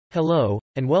Hello,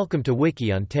 and welcome to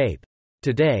Wiki-On-Tape.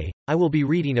 Today, I will be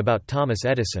reading about Thomas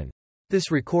Edison.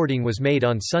 This recording was made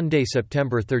on Sunday,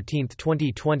 September 13,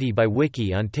 2020 by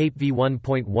Wiki-On-Tape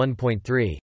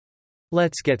v1.1.3.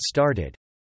 Let's get started.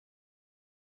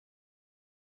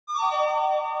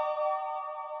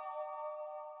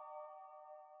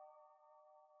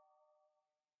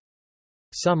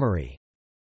 Summary.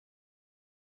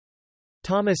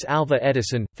 Thomas Alva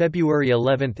Edison, February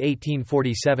 11,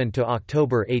 1847 to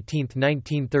October 18,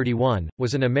 1931,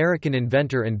 was an American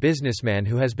inventor and businessman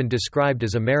who has been described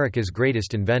as America's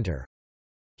greatest inventor.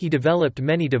 He developed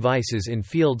many devices in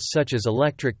fields such as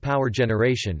electric power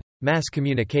generation, mass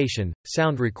communication,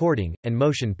 sound recording, and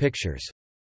motion pictures.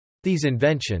 These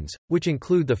inventions, which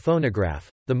include the phonograph,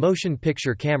 the motion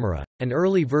picture camera, and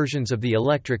early versions of the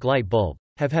electric light bulb,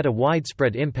 have had a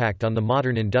widespread impact on the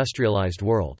modern industrialized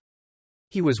world.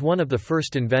 He was one of the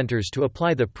first inventors to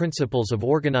apply the principles of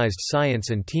organized science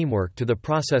and teamwork to the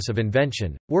process of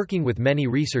invention, working with many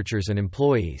researchers and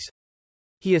employees.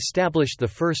 He established the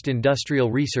first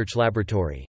industrial research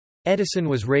laboratory. Edison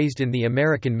was raised in the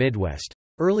American Midwest.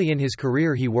 Early in his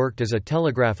career he worked as a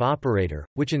telegraph operator,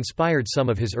 which inspired some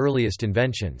of his earliest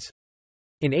inventions.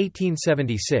 In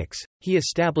 1876, he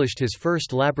established his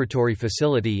first laboratory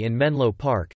facility in Menlo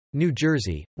Park, New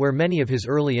Jersey, where many of his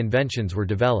early inventions were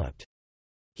developed.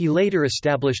 He later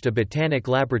established a botanic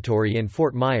laboratory in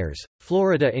Fort Myers,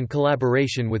 Florida in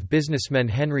collaboration with businessmen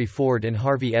Henry Ford and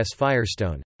Harvey S.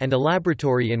 Firestone, and a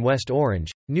laboratory in West Orange,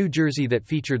 New Jersey that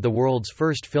featured the world's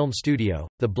first film studio,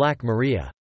 the Black Maria.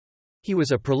 He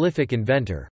was a prolific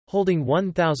inventor, holding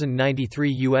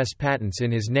 1,093 U.S. patents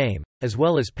in his name, as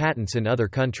well as patents in other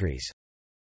countries.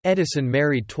 Edison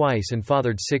married twice and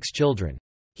fathered 6 children.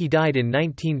 He died in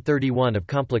 1931 of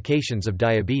complications of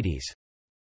diabetes.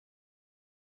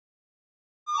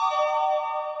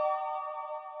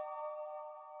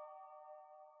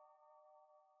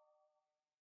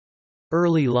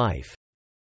 Early life.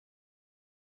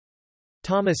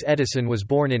 Thomas Edison was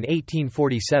born in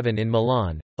 1847 in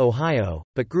Milan, Ohio,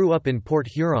 but grew up in Port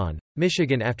Huron,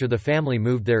 Michigan after the family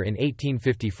moved there in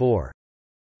 1854.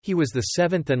 He was the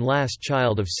 7th and last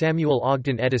child of Samuel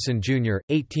Ogden Edison, Jr.,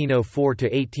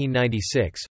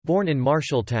 1804–1896, born in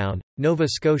Marshalltown, Nova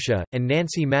Scotia, and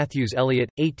Nancy Matthews Elliott,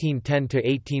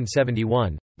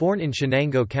 1810–1871, born in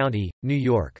Shenango County, New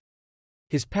York.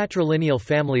 His patrilineal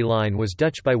family line was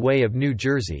Dutch by way of New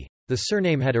Jersey. The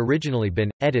surname had originally been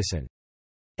Edison.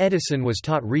 Edison was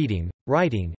taught reading,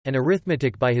 writing, and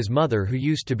arithmetic by his mother, who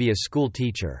used to be a school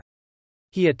teacher.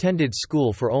 He attended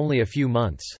school for only a few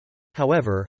months.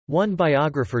 However, one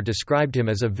biographer described him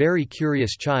as a very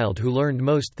curious child who learned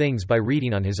most things by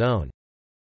reading on his own.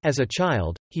 As a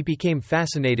child, he became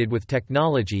fascinated with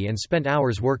technology and spent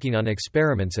hours working on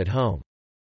experiments at home.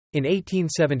 In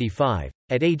 1875,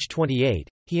 at age 28,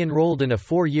 he enrolled in a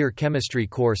 4-year chemistry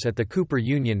course at the Cooper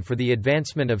Union for the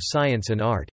Advancement of Science and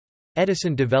Art.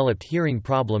 Edison developed hearing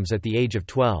problems at the age of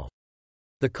 12.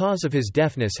 The cause of his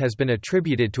deafness has been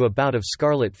attributed to a bout of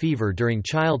scarlet fever during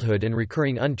childhood and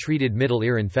recurring untreated middle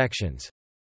ear infections.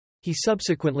 He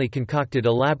subsequently concocted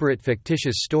elaborate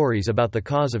fictitious stories about the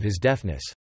cause of his deafness.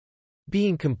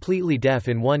 Being completely deaf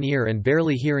in one ear and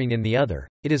barely hearing in the other,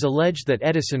 it is alleged that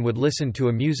Edison would listen to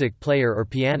a music player or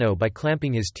piano by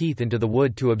clamping his teeth into the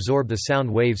wood to absorb the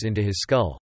sound waves into his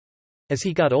skull. As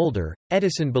he got older,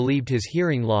 Edison believed his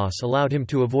hearing loss allowed him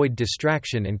to avoid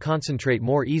distraction and concentrate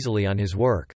more easily on his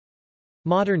work.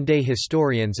 Modern-day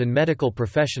historians and medical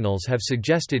professionals have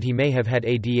suggested he may have had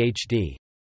ADHD.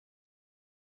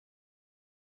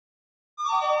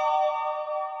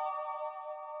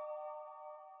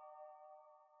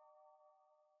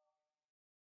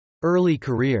 Early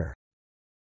career.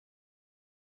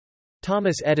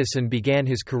 Thomas Edison began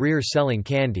his career selling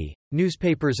candy,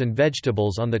 newspapers and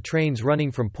vegetables on the trains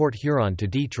running from Port Huron to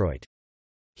Detroit.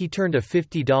 He turned a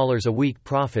 $50 a week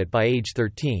profit by age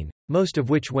 13, most of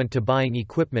which went to buying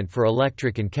equipment for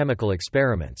electric and chemical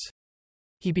experiments.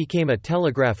 He became a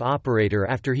telegraph operator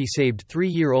after he saved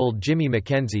 3-year-old Jimmy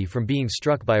Mackenzie from being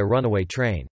struck by a runaway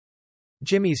train.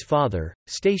 Jimmy's father,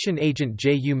 station agent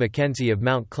J.U. Mackenzie of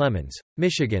Mount Clemens,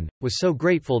 Michigan, was so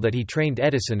grateful that he trained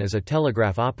Edison as a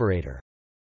telegraph operator.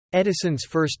 Edison's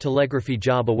first telegraphy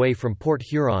job away from Port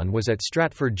Huron was at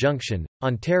Stratford Junction,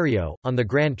 Ontario, on the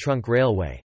Grand Trunk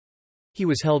Railway. He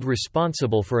was held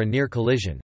responsible for a near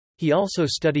collision. He also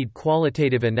studied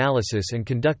qualitative analysis and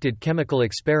conducted chemical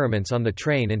experiments on the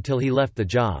train until he left the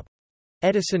job.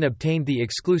 Edison obtained the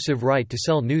exclusive right to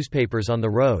sell newspapers on the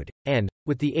road, and,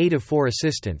 with the aid of 4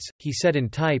 assistants, he set in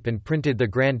type and printed the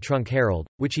Grand Trunk Herald,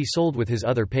 which he sold with his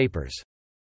other papers.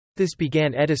 This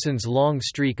began Edison's long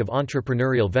streak of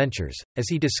entrepreneurial ventures, as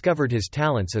he discovered his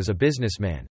talents as a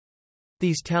businessman.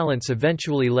 These talents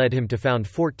eventually led him to found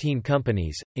 14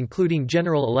 companies, including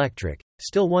General Electric,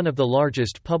 still one of the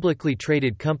largest publicly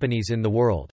traded companies in the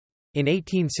world. In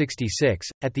 1866,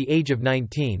 at the age of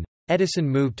 19, Edison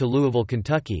moved to Louisville,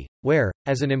 Kentucky, where,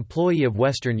 as an employee of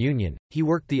Western Union, he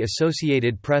worked the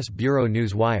Associated Press Bureau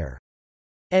News Wire.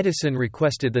 Edison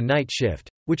requested the night shift,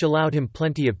 which allowed him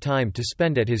plenty of time to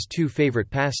spend at his two favorite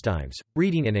pastimes,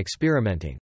 reading and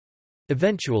experimenting.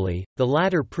 Eventually, the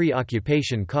latter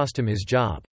preoccupation cost him his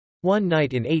job. One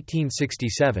night in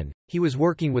 1867, he was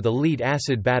working with a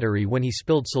lead-acid battery when he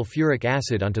spilled sulfuric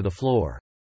acid onto the floor.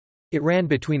 It ran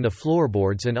between the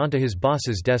floorboards and onto his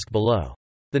boss's desk below.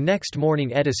 The next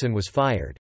morning Edison was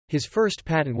fired. His first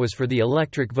patent was for the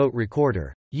electric vote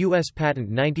recorder, U.S. Patent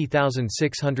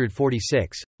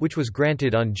 90646, which was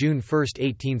granted on June 1,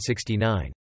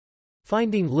 1869.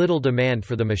 Finding little demand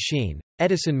for the machine,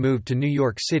 Edison moved to New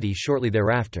York City shortly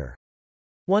thereafter.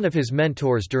 One of his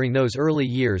mentors during those early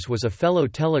years was a fellow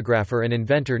telegrapher and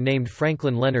inventor named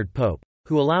Franklin Leonard Pope,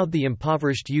 who allowed the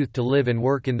impoverished youth to live and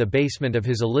work in the basement of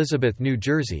his Elizabeth, New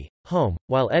Jersey, home,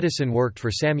 while Edison worked for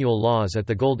Samuel Laws at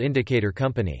the Gold Indicator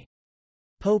Company.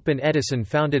 Pope and Edison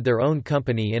founded their own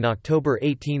company in October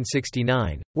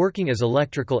 1869, working as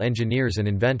electrical engineers and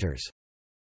inventors.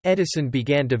 Edison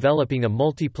began developing a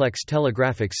multiplex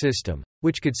telegraphic system,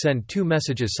 which could send two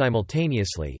messages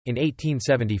simultaneously, in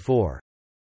 1874.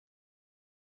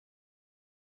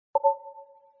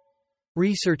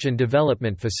 Research and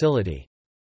Development Facility.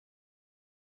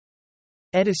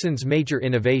 Edison's major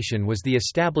innovation was the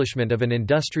establishment of an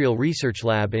industrial research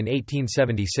lab in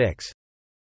 1876.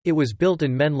 It was built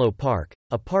in Menlo Park,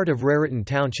 a part of Raritan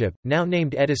Township, now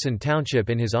named Edison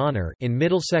Township in his honor, in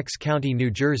Middlesex County,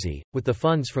 New Jersey, with the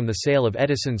funds from the sale of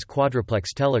Edison's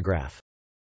quadruplex telegraph.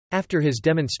 After his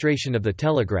demonstration of the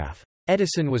telegraph,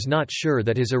 Edison was not sure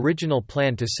that his original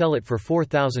plan to sell it for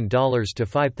 $4,000 to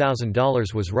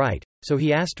 $5,000 was right, so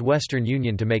he asked Western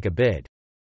Union to make a bid.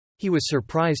 He was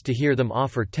surprised to hear them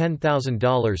offer $10,000,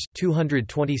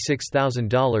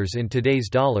 $226,000 in today's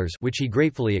dollars, which he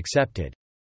gratefully accepted.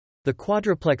 The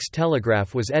quadruplex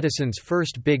telegraph was Edison's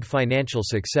first big financial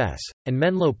success, and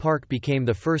Menlo Park became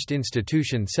the first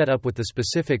institution set up with the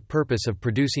specific purpose of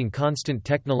producing constant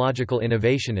technological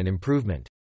innovation and improvement.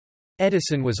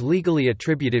 Edison was legally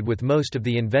attributed with most of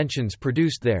the inventions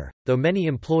produced there, though many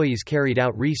employees carried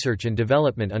out research and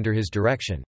development under his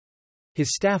direction.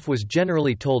 His staff was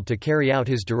generally told to carry out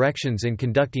his directions in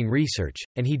conducting research,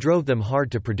 and he drove them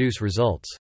hard to produce results.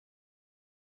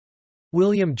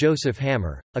 William Joseph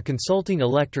Hammer, a consulting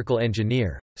electrical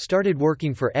engineer, started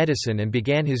working for Edison and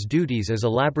began his duties as a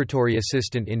laboratory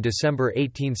assistant in December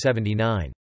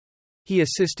 1879. He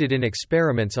assisted in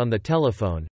experiments on the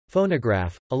telephone,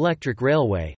 phonograph, electric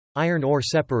railway, iron ore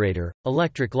separator,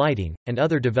 electric lighting, and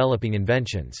other developing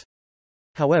inventions.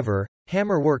 However,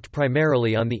 Hammer worked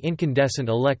primarily on the incandescent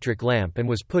electric lamp and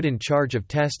was put in charge of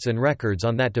tests and records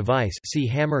on that device. See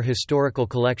Hammer Historical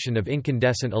Collection of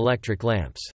Incandescent Electric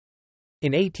Lamps.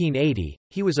 In 1880,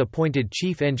 he was appointed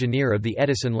chief engineer of the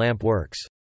Edison Lamp Works.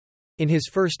 In his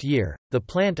first year, the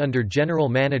plant under general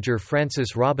manager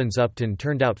Francis Robbins Upton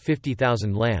turned out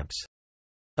 50,000 lamps.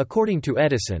 According to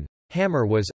Edison, Hammer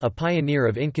was a pioneer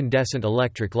of incandescent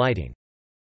electric lighting.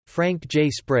 Frank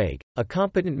J. Sprague, a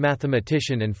competent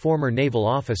mathematician and former naval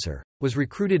officer, was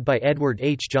recruited by Edward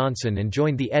H. Johnson and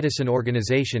joined the Edison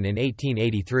organization in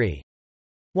 1883.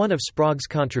 One of Sprague's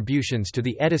contributions to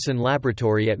the Edison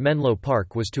Laboratory at Menlo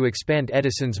Park was to expand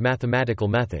Edison's mathematical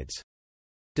methods.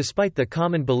 Despite the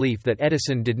common belief that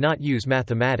Edison did not use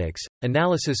mathematics,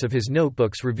 analysis of his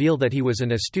notebooks revealed that he was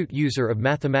an astute user of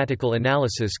mathematical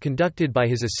analysis conducted by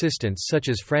his assistants such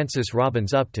as Francis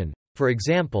Robbins Upton. For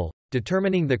example,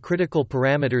 determining the critical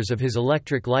parameters of his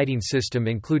electric lighting system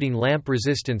including lamp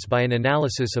resistance by an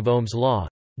analysis of Ohm's law,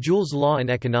 Joule's law and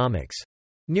economics.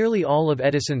 Nearly all of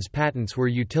Edison's patents were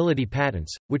utility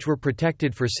patents, which were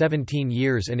protected for 17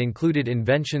 years and included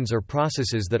inventions or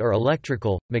processes that are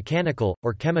electrical, mechanical,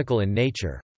 or chemical in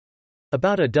nature.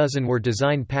 About a dozen were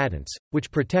design patents,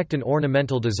 which protect an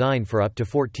ornamental design for up to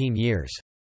 14 years.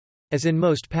 As in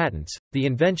most patents, the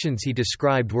inventions he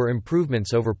described were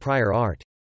improvements over prior art.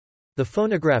 The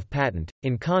phonograph patent,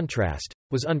 in contrast,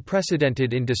 was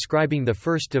unprecedented in describing the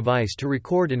first device to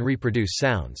record and reproduce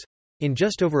sounds. In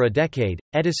just over a decade,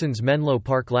 Edison's Menlo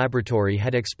Park laboratory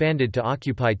had expanded to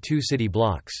occupy 2 city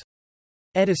blocks.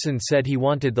 Edison said he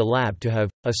wanted the lab to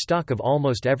have a stock of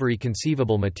almost every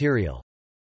conceivable material.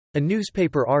 A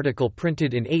newspaper article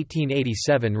printed in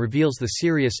 1887 reveals the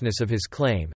seriousness of his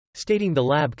claim, stating the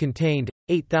lab contained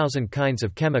 8,000 kinds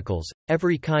of chemicals,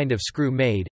 every kind of screw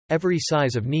made, every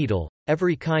size of needle,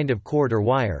 every kind of cord or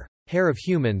wire, hair of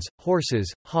humans,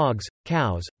 horses, hogs,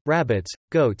 cows, rabbits,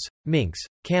 goats, minks,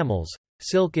 camels,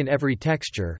 silk in every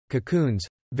texture, cocoons,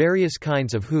 various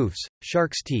kinds of hoofs,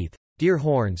 shark's teeth, deer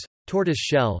horns, tortoise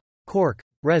shell, cork,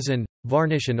 resin,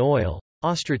 varnish and oil,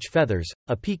 ostrich feathers,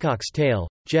 a peacock's tail,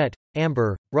 jet,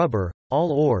 amber, rubber,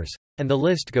 all ores, and the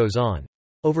list goes on.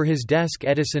 Over his desk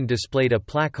Edison displayed a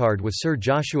placard with Sir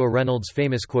Joshua Reynolds'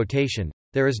 famous quotation,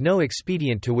 "There is no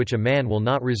expedient to which a man will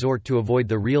not resort to avoid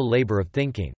the real labor of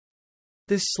thinking."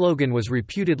 This slogan was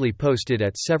reputedly posted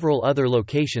at several other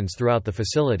locations throughout the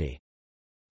facility.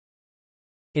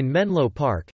 In Menlo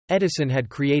Park, Edison had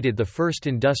created the first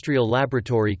industrial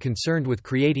laboratory concerned with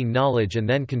creating knowledge and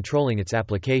then controlling its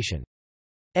application.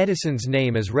 Edison's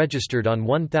name is registered on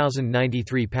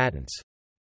 1,093 patents.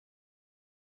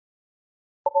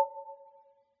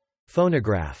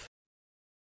 Phonograph.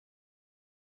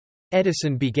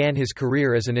 Edison began his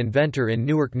career as an inventor in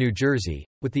Newark, New Jersey,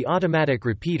 with the automatic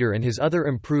repeater and his other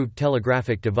improved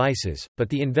telegraphic devices, but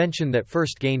the invention that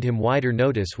first gained him wider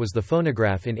notice was the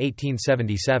phonograph in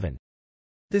 1877.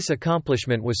 This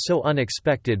accomplishment was so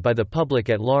unexpected by the public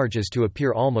at large as to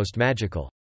appear almost magical.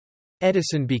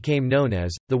 Edison became known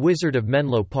as the Wizard of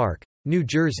Menlo Park, New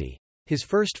Jersey. His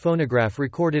first phonograph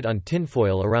recorded on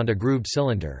tinfoil around a grooved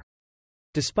cylinder.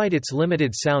 Despite its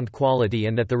limited sound quality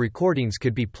and that the recordings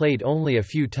could be played only a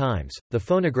few times, the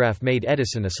phonograph made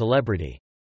Edison a celebrity.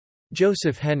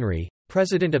 Joseph Henry,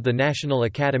 president of the National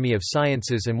Academy of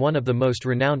Sciences and one of the most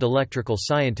renowned electrical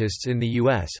scientists in the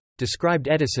U.S., described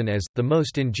Edison as the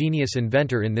most ingenious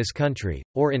inventor in this country,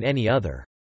 or in any other.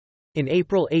 In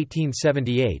April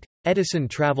 1878, Edison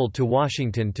traveled to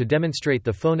Washington to demonstrate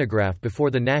the phonograph before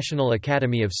the National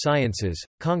Academy of Sciences,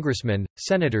 congressmen,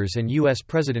 senators and U.S.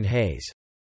 President Hayes.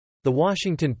 The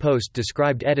Washington Post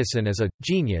described Edison as a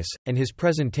genius, and his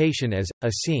presentation as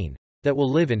a scene that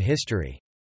will live in history.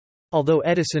 Although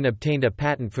Edison obtained a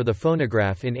patent for the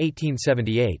phonograph in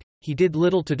 1878, he did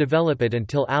little to develop it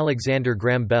until Alexander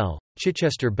Graham Bell,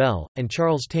 Chichester Bell, and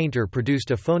Charles Tainter produced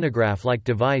a phonograph-like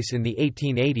device in the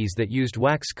 1880s that used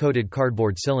wax-coated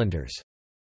cardboard cylinders.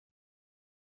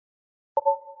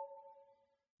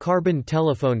 Carbon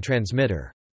telephone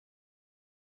transmitter.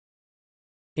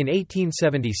 In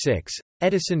 1876,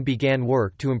 Edison began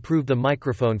work to improve the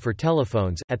microphone for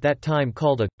telephones, at that time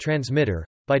called a transmitter,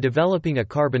 by developing a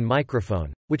carbon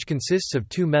microphone, which consists of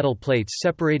two metal plates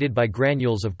separated by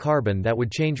granules of carbon that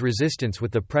would change resistance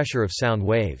with the pressure of sound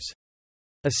waves.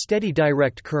 A steady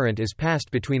direct current is passed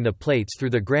between the plates through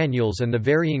the granules and the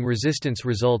varying resistance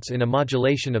results in a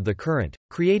modulation of the current,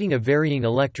 creating a varying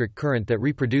electric current that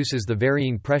reproduces the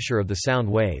varying pressure of the sound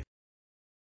wave.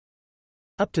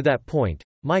 Up to that point,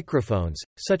 microphones,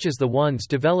 such as the ones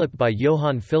developed by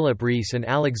Johann Philipp Reis and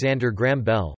Alexander Graham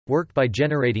Bell, worked by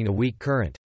generating a weak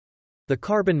current. The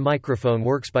carbon microphone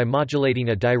works by modulating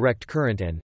a direct current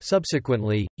and,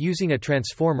 subsequently, using a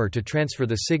transformer to transfer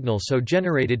the signal so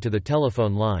generated to the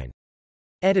telephone line.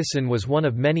 Edison was one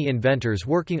of many inventors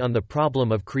working on the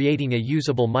problem of creating a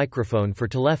usable microphone for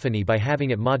telephony by having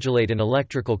it modulate an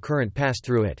electrical current passed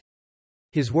through it.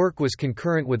 His work was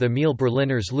concurrent with Emil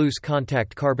Berliner's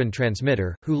loose-contact carbon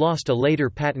transmitter, who lost a later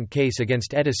patent case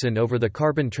against Edison over the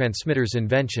carbon transmitter's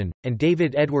invention, and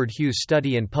David Edward Hughes'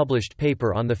 study and published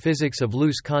paper on the physics of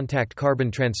loose-contact carbon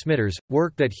transmitters,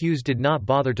 work that Hughes did not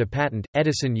bother to patent.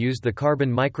 Edison used the carbon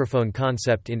microphone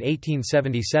concept in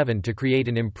 1877 to create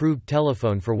an improved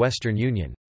telephone for Western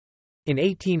Union. In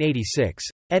 1886,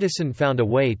 Edison found a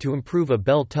way to improve a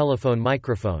Bell telephone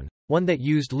microphone, one that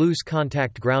used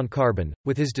loose-contact ground carbon,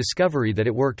 with his discovery that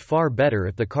it worked far better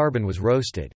if the carbon was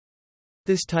roasted.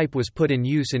 This type was put in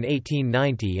use in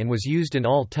 1890 and was used in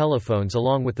all telephones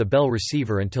along with the Bell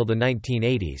receiver until the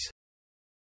 1980s.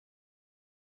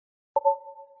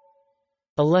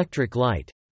 Electric light.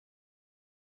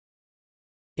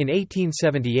 In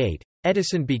 1878,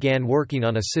 Edison began working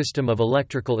on a system of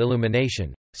electrical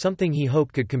illumination, something he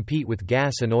hoped could compete with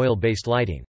gas and oil-based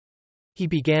lighting. He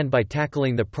began by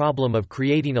tackling the problem of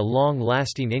creating a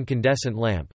long-lasting incandescent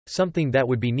lamp, something that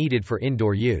would be needed for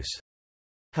indoor use.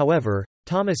 However,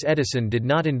 Thomas Edison did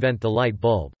not invent the light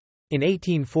bulb. In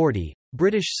 1840,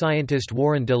 British scientist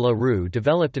Warren de la Rue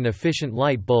developed an efficient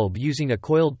light bulb using a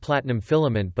coiled platinum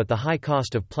filament, but the high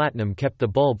cost of platinum kept the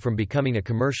bulb from becoming a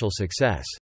commercial success.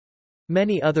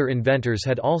 Many other inventors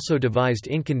had also devised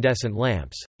incandescent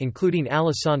lamps, including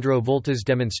Alessandro Volta's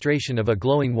demonstration of a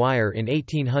glowing wire in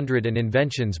 1800 and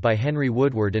inventions by Henry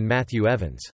Woodward and Matthew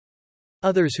Evans.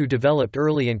 Others who developed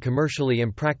early and commercially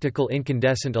impractical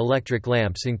incandescent electric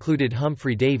lamps included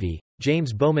Humphrey Davy,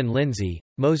 James Bowman Lindsay,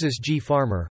 Moses G.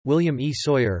 Farmer, William E.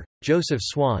 Sawyer, Joseph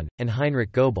Swan, and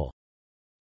Heinrich Goebel.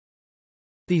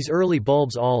 These early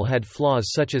bulbs all had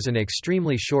flaws such as an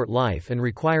extremely short life and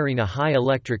requiring a high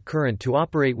electric current to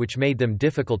operate, which made them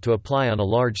difficult to apply on a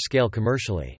large scale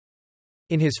commercially.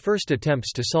 In his first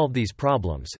attempts to solve these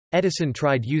problems, Edison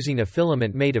tried using a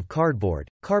filament made of cardboard,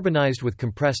 carbonized with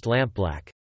compressed lampblack.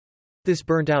 This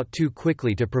burnt out too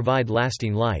quickly to provide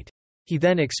lasting light. He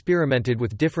then experimented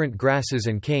with different grasses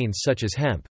and canes such as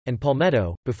hemp and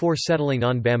palmetto, before settling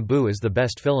on bamboo as the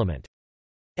best filament.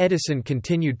 Edison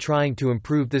continued trying to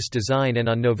improve this design and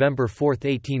on November 4,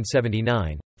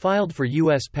 1879, filed for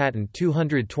U.S. Patent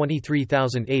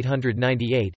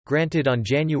 223,898, granted on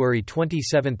January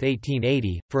 27,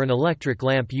 1880, for an electric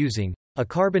lamp using a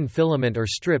carbon filament or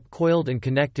strip coiled and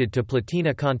connected to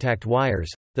platina contact wires.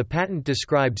 The patent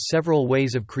described several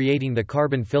ways of creating the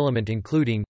carbon filament,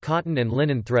 including cotton and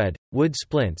linen thread, wood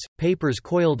splints, papers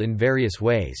coiled in various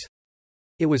ways.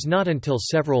 It was not until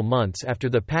several months after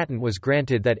the patent was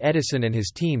granted that Edison and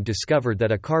his team discovered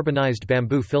that a carbonized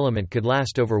bamboo filament could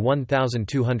last over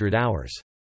 1,200 hours.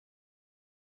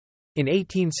 In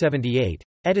 1878,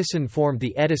 Edison formed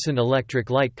the Edison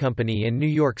Electric Light Company in New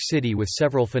York City with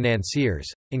several financiers,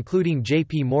 including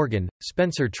J.P. Morgan,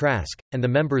 Spencer Trask, and the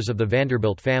members of the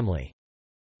Vanderbilt family.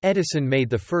 Edison made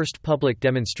the first public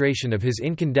demonstration of his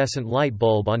incandescent light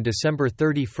bulb on December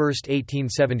 31,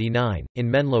 1879, in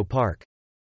Menlo Park.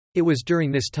 It was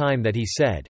during this time that he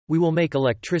said, "We will make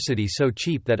electricity so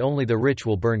cheap that only the rich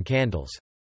will burn candles."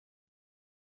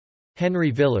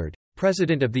 Henry Villard,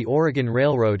 president of the Oregon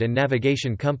Railroad and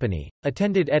Navigation Company,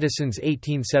 attended Edison's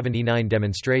 1879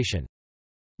 demonstration.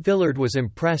 Villard was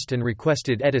impressed and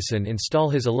requested Edison install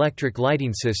his electric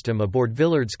lighting system aboard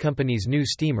Villard's company's new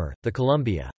steamer, the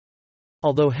Columbia.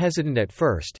 Although hesitant at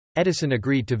first, Edison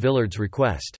agreed to Villard's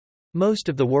request. Most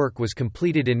of the work was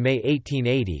completed in May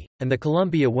 1880, and the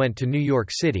Columbia went to New York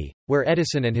City, where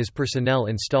Edison and his personnel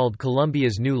installed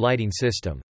Columbia's new lighting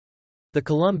system. The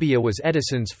Columbia was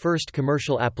Edison's first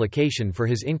commercial application for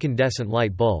his incandescent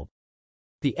light bulb.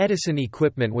 The Edison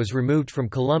equipment was removed from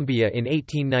Columbia in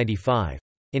 1895.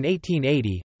 In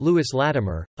 1880, Louis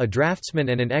Latimer, a draftsman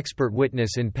and an expert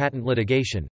witness in patent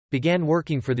litigation, began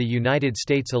working for the United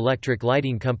States Electric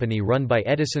Lighting Company run by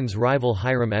Edison's rival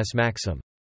Hiram S. Maxim.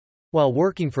 While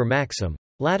working for Maxim,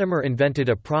 Latimer invented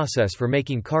a process for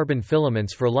making carbon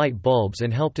filaments for light bulbs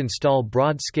and helped install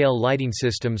broad-scale lighting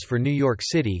systems for New York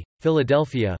City,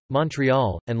 Philadelphia,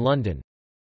 Montreal, and London.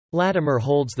 Latimer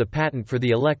holds the patent for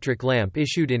the electric lamp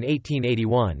issued in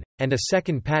 1881, and a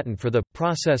second patent for the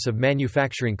process of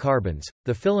manufacturing carbons,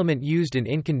 the filament used in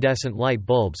incandescent light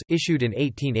bulbs, issued in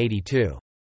 1882.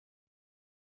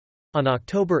 On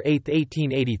October 8,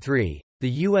 1883,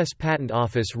 the U.S. Patent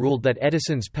Office ruled that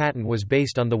Edison's patent was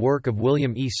based on the work of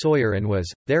William E. Sawyer and was,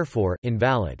 therefore,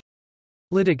 invalid.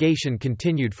 Litigation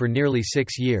continued for nearly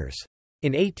 6 years.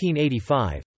 In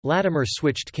 1885, Latimer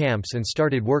switched camps and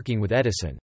started working with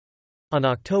Edison. On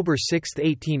October 6,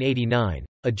 1889,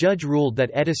 a judge ruled that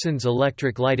Edison's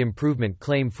electric light improvement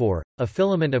claim for a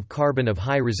filament of carbon of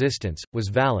high resistance was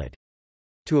valid.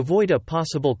 To avoid a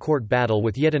possible court battle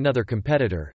with yet another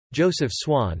competitor, Joseph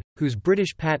Swan, whose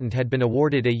British patent had been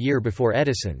awarded a year before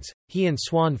Edison's, he and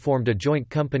Swan formed a joint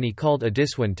company called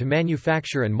Edison to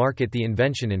manufacture and market the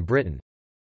invention in Britain.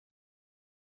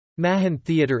 Mahon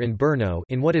Theatre in Brno,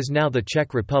 in what is now the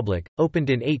Czech Republic, opened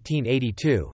in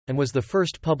 1882, and was the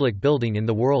first public building in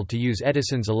the world to use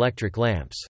Edison's electric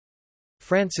lamps.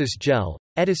 Francis Gell,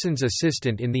 Edison's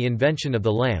assistant in the invention of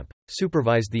the lamp,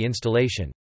 supervised the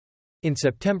installation. In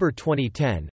September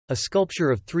 2010, a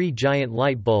sculpture of 3 giant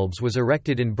light bulbs was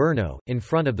erected in Brno, in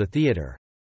front of the theatre.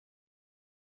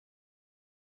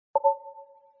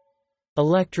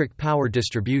 Electric power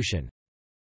distribution.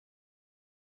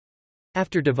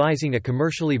 After devising a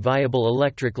commercially viable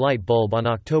electric light bulb on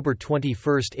October 21,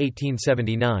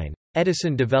 1879,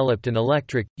 Edison developed an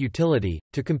electric utility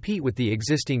to compete with the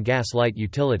existing gas light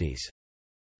utilities.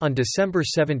 On December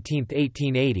 17,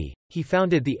 1880, he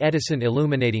founded the Edison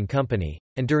Illuminating Company,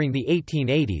 and during the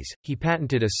 1880s, he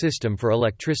patented a system for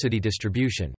electricity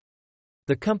distribution.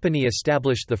 The company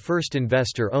established the first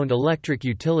investor-owned electric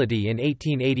utility in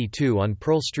 1882 on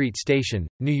Pearl Street Station,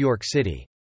 New York City.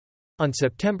 On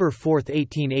September 4,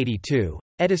 1882,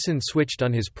 Edison switched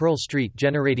on his Pearl Street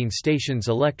generating station's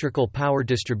electrical power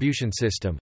distribution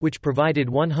system, which provided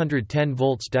 110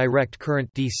 volts direct current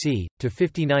DC to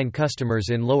 59 customers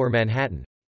in Lower Manhattan.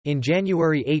 In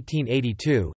January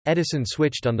 1882, Edison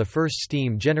switched on the first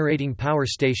steam generating power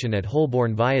station at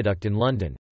Holborn Viaduct in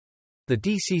London. The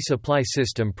DC supply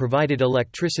system provided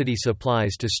electricity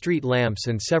supplies to street lamps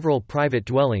and several private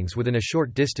dwellings within a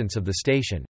short distance of the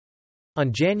station.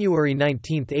 On January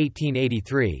 19,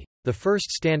 1883, the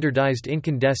first standardized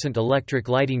incandescent electric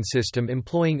lighting system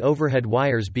employing overhead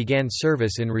wires began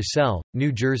service in Russell,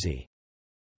 New Jersey.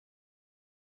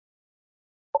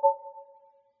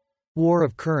 War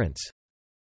of currents.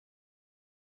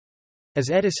 As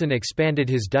Edison expanded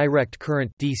his direct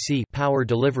current (DC) power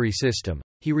delivery system,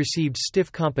 he received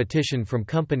stiff competition from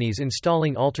companies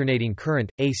installing alternating current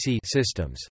 (AC)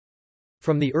 systems.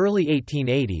 From the early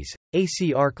 1880s,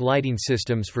 AC arc lighting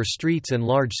systems for streets and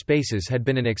large spaces had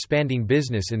been an expanding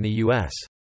business in the U.S.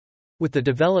 With the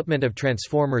development of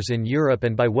transformers in Europe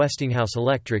and by Westinghouse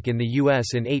Electric in the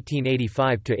U.S. in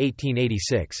 1885 to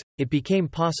 1886, it became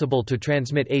possible to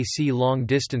transmit AC long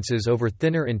distances over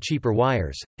thinner and cheaper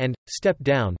wires, and step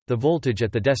down the voltage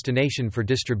at the destination for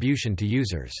distribution to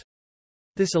users.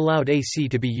 This allowed AC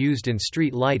to be used in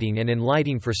street lighting and in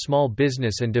lighting for small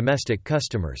business and domestic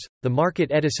customers. The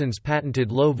market Edison's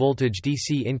patented low-voltage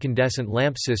DC incandescent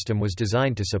lamp system was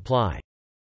designed to supply.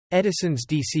 Edison's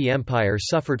DC empire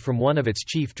suffered from one of its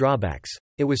chief drawbacks: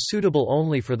 it was suitable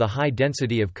only for the high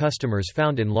density of customers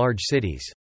found in large cities.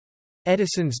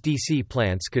 Edison's DC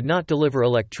plants could not deliver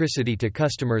electricity to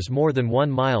customers more than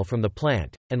 1 mile from the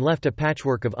plant, and left a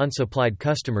patchwork of unsupplied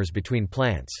customers between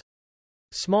plants.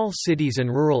 Small cities and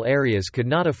rural areas could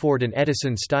not afford an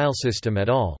Edison-style system at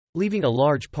all, leaving a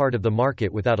large part of the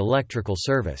market without electrical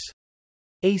service.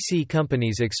 AC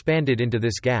companies expanded into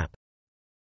this gap.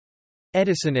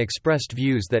 Edison expressed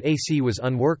views that AC was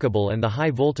unworkable and the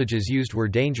high voltages used were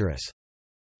dangerous.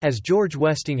 As George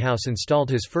Westinghouse installed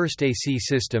his first AC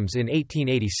systems in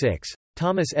 1886,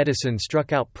 Thomas Edison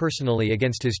struck out personally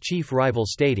against his chief rival,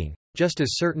 stating, "Just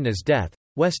as certain as death,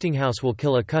 Westinghouse will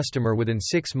kill a customer within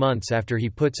 6 months after he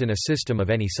puts in a system of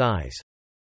any size.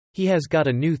 He has got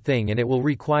a new thing and it will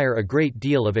require a great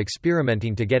deal of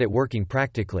experimenting to get it working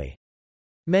practically."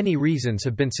 Many reasons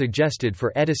have been suggested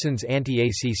for Edison's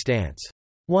anti-AC stance.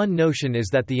 One notion is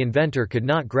that the inventor could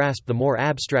not grasp the more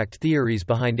abstract theories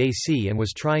behind AC and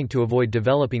was trying to avoid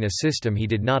developing a system he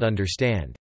did not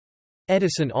understand.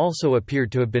 Edison also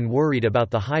appeared to have been worried about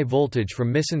the high voltage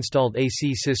from misinstalled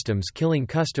AC systems killing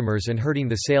customers and hurting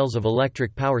the sales of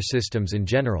electric power systems in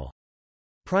general.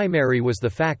 Primary was the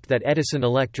fact that Edison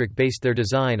Electric based their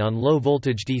design on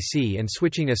low-voltage DC, and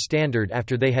switching a standard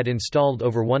after they had installed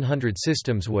over 100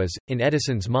 systems was, in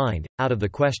Edison's mind, out of the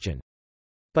question.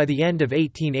 By the end of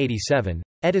 1887,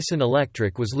 Edison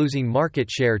Electric was losing market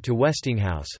share to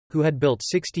Westinghouse, who had built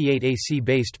 68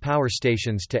 AC-based power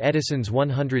stations to Edison's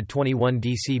 121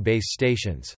 DC-based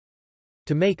stations.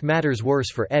 To make matters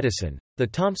worse for Edison, the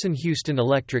Thomson-Houston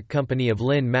Electric Company of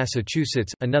Lynn,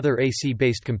 Massachusetts, another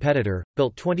AC-based competitor,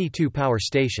 built 22 power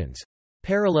stations.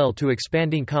 Parallel to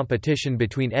expanding competition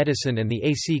between Edison and the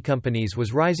AC companies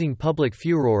was rising public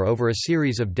furor over a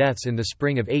series of deaths in the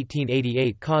spring of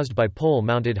 1888 caused by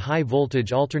pole-mounted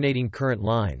high-voltage alternating current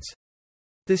lines.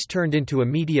 This turned into a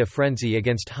media frenzy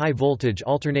against high-voltage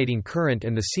alternating current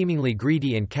and the seemingly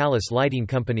greedy and callous lighting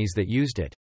companies that used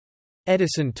it.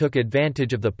 Edison took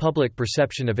advantage of the public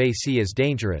perception of AC as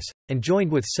dangerous, and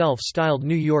joined with self-styled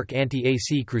New York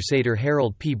anti-AC crusader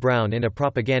Harold P. Brown in a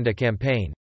propaganda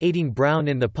campaign, aiding Brown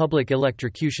in the public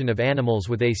electrocution of animals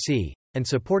with AC, and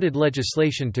supported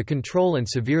legislation to control and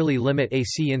severely limit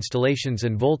AC installations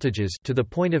and voltages to the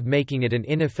point of making it an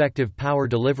ineffective power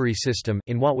delivery system,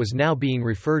 in what was now being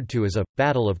referred to as a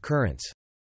battle of currents.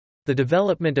 The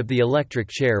development of the electric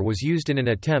chair was used in an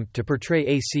attempt to portray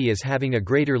AC as having a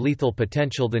greater lethal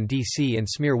potential than DC and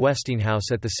smear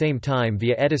Westinghouse at the same time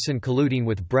via Edison colluding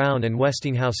with Brown and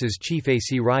Westinghouse's chief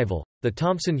AC rival, the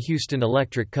Thomson-Houston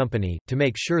Electric Company, to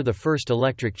make sure the first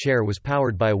electric chair was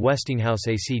powered by a Westinghouse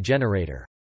AC generator.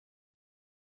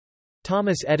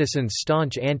 Thomas Edison's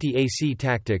staunch anti-AC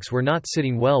tactics were not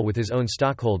sitting well with his own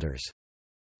stockholders.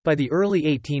 By the early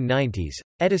 1890s,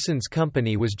 Edison's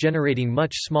company was generating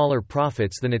much smaller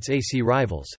profits than its AC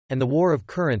rivals, and the war of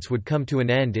currents would come to an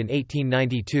end in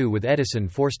 1892 with Edison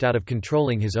forced out of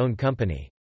controlling his own company.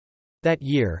 That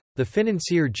year, the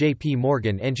financier J.P.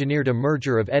 Morgan engineered a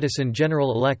merger of Edison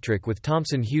General Electric with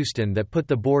Thomson-Houston that put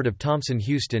the board of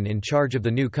Thomson-Houston in charge of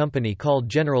the new company called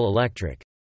General Electric.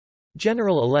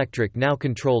 General Electric now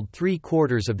controlled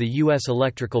 3/4 of the U.S.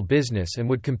 electrical business and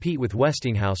would compete with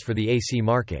Westinghouse for the AC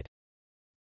market.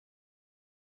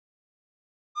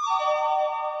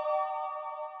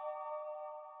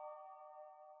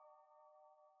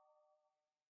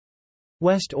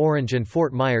 West Orange and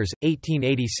Fort Myers,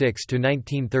 1886 to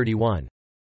 1931.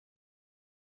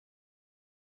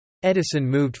 Edison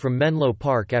moved from Menlo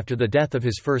Park after the death of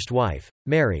his first wife,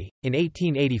 Mary, in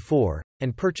 1884,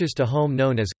 and purchased a home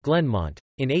known as Glenmont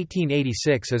in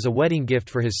 1886 as a wedding gift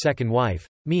for his second wife,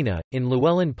 Mina, in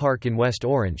Llewellyn Park in West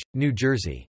Orange, New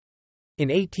Jersey. In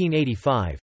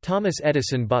 1885, Thomas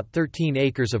Edison bought 13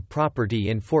 acres of property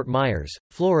in Fort Myers,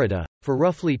 Florida, for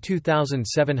roughly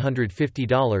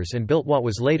 $2,750 and built what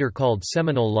was later called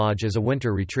Seminole Lodge as a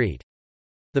winter retreat.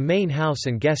 The main house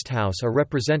and guest house are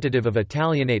representative of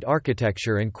Italianate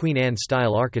architecture and Queen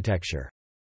Anne-style architecture.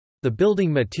 The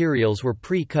building materials were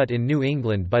pre-cut in New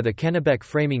England by the Kennebec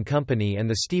Framing Company and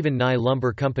the Stephen Nye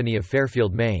Lumber Company of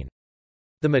Fairfield, Maine.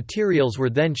 The materials were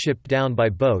then shipped down by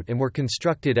boat and were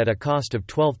constructed at a cost of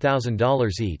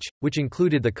 $12,000 each, which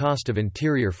included the cost of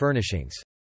interior furnishings.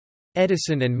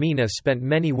 Edison and Mina spent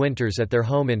many winters at their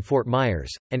home in Fort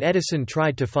Myers, and Edison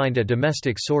tried to find a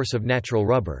domestic source of natural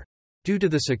rubber. Due to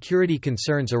the security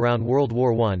concerns around World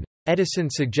War I, Edison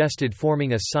suggested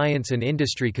forming a science and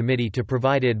industry committee to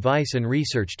provide advice and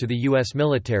research to the U.S.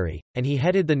 military, and he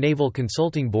headed the Naval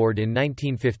Consulting Board in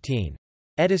 1915.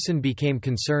 Edison became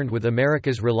concerned with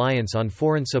America's reliance on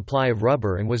foreign supply of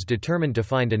rubber and was determined to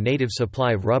find a native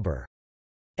supply of rubber.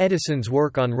 Edison's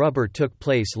work on rubber took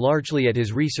place largely at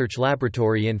his research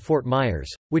laboratory in Fort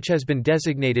Myers, which has been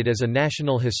designated as a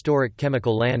National Historic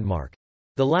Chemical Landmark.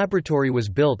 The laboratory was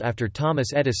built after Thomas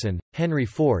Edison, Henry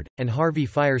Ford, and Harvey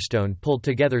Firestone pulled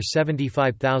together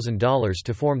 $75,000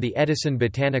 to form the Edison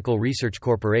Botanical Research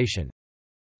Corporation.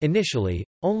 Initially,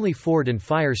 only Ford and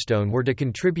Firestone were to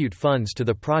contribute funds to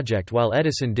the project while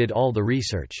Edison did all the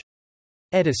research.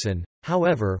 Edison,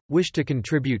 however, wished to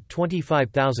contribute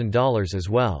 $25,000 as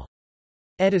well.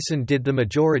 Edison did the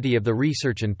majority of the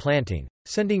research and planting,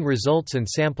 sending results and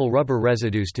sample rubber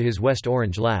residues to his West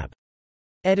Orange lab.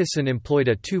 Edison employed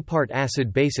a two-part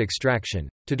acid-base extraction,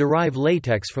 to derive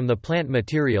latex from the plant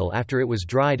material after it was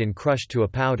dried and crushed to a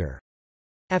powder.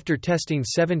 After testing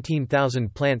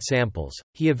 17,000 plant samples,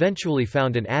 he eventually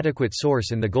found an adequate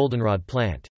source in the goldenrod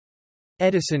plant.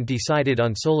 Edison decided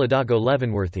on Solidago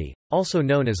leavenworthii, also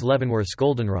known as Leavenworth's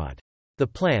goldenrod. The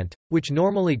plant, which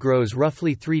normally grows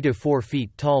roughly 3 to 4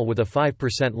 feet tall with a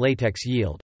 5% latex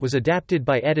yield, was adapted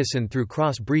by Edison through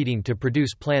cross-breeding to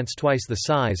produce plants twice the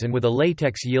size and with a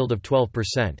latex yield of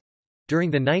 12%.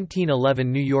 During the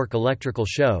 1911 New York Electrical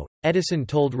Show, Edison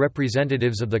told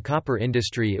representatives of the copper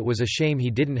industry it was a shame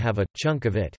he didn't have a chunk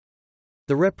of it.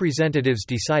 The representatives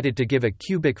decided to give a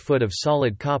cubic foot of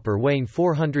solid copper weighing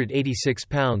 486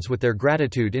 pounds with their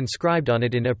gratitude inscribed on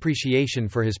it in appreciation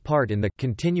for his part in the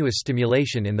continuous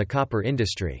stimulation in the copper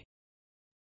industry.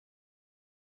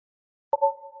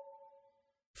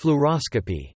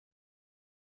 Fluoroscopy.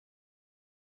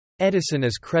 Edison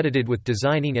is credited with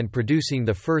designing and producing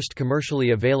the first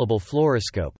commercially available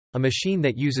fluoroscope, a machine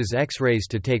that uses X-rays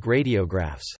to take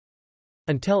radiographs.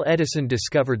 Until Edison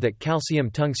discovered that calcium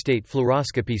tungstate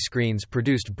fluoroscopy screens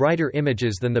produced brighter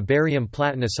images than the barium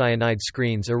platinocyanide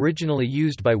screens originally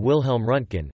used by Wilhelm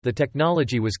Röntgen, the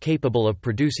technology was capable of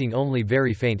producing only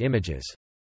very faint images.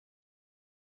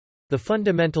 The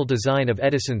fundamental design of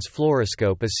Edison's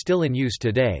fluoroscope is still in use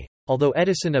today, although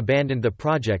Edison abandoned the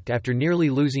project after nearly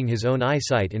losing his own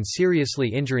eyesight and seriously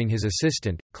injuring his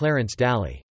assistant, Clarence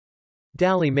Daly.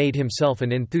 Daly made himself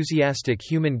an enthusiastic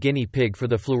human guinea pig for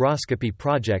the fluoroscopy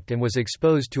project and was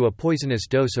exposed to a poisonous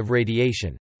dose of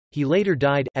radiation. He later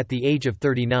died, at the age of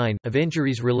 39, of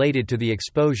injuries related to the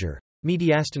exposure,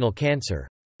 mediastinal cancer.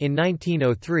 In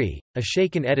 1903, a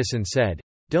shaken Edison said,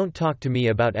 "Don't talk to me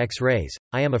about X-rays,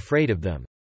 I am afraid of them."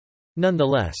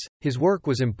 Nonetheless, his work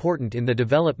was important in the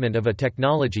development of a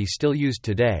technology still used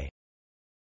today.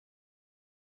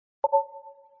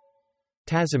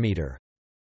 Tasimeter.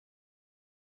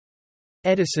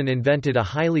 Edison invented a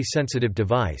highly sensitive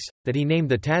device, that he named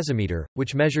the Tasimeter,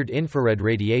 which measured infrared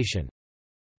radiation.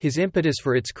 His impetus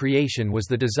for its creation was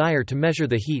the desire to measure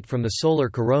the heat from the solar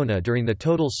corona during the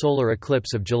total solar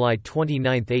eclipse of July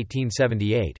 29,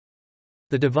 1878.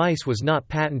 The device was not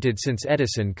patented since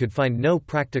Edison could find no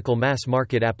practical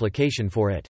mass-market application for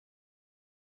it.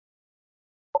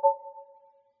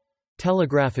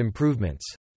 Telegraph improvements.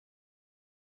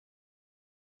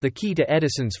 The key to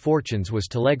Edison's fortunes was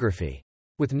telegraphy.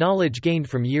 With knowledge gained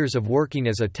from years of working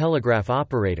as a telegraph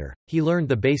operator, he learned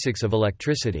the basics of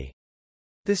electricity.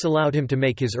 This allowed him to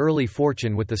make his early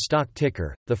fortune with the stock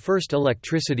ticker, the first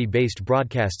electricity-based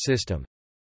broadcast system.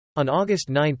 On August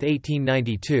 9,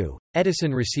 1892,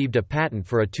 Edison received a patent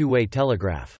for a two-way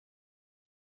telegraph.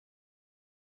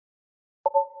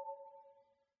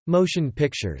 Motion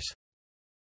pictures.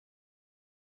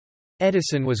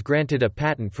 Edison was granted a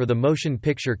patent for the motion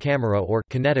picture camera or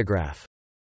kinetograph.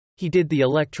 He did the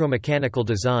electromechanical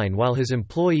design while his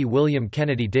employee William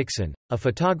Kennedy Dixon, a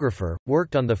photographer,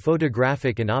 worked on the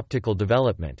photographic and optical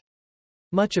development.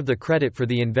 Much of the credit for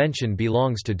the invention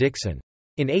belongs to Dixon.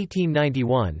 In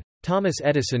 1891, Thomas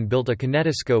Edison built a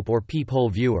kinetoscope or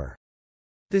peephole viewer.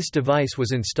 This device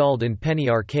was installed in penny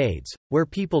arcades, where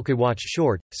people could watch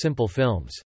short, simple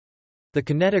films. The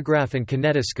kinetograph and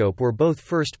kinetoscope were both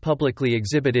first publicly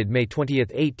exhibited May 20,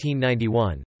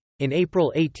 1891. In April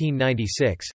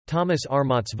 1896, Thomas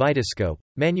Armott's Vitascope,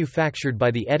 manufactured by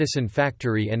the Edison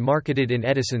factory and marketed in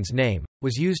Edison's name,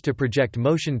 was used to project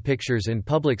motion pictures in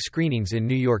public screenings in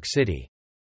New York City.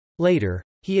 Later,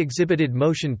 he exhibited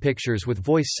motion pictures with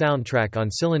voice soundtrack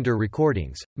on cylinder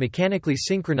recordings, mechanically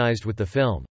synchronized with the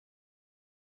film.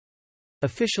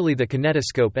 Officially, the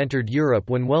kinetoscope entered Europe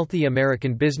when wealthy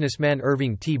American businessman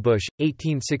Irving T. Bush,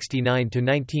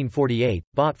 1869–1948,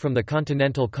 bought from the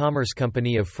Continental Commerce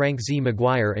Company of Frank Z.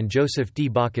 Maguire and Joseph D.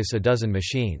 Baucus a dozen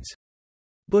machines.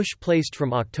 Bush placed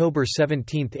from October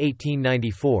 17,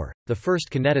 1894, the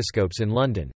first kinetoscopes in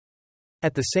London.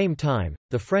 At the same time,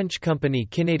 the French company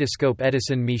Kinetoscope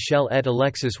Edison Michel et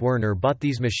Alexis Werner bought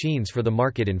these machines for the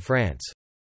market in France.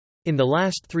 In the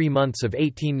last 3 months of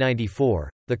 1894,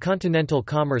 the Continental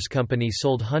Commerce Company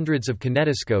sold hundreds of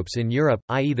kinetoscopes in Europe,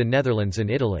 i.e. the Netherlands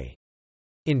and Italy.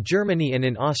 In Germany and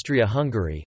in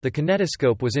Austria-Hungary, the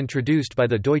kinetoscope was introduced by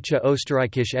the Deutsche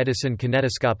Österreichische Edison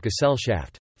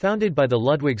Kinetoskop-Gesellschaft, founded by the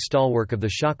Ludwig Stahlwerk of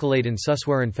the Schokoladen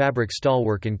Suswaren Fabrik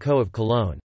Stahlwerk & Co. of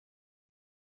Cologne.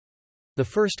 The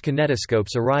first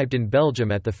kinetoscopes arrived in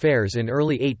Belgium at the fairs in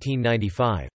early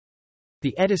 1895.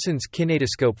 The Edison's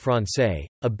Kinetoscope Français,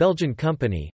 a Belgian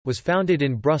company, was founded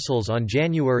in Brussels on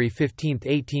January 15,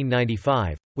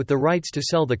 1895, with the rights to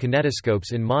sell the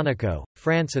kinetoscopes in Monaco,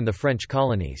 France and the French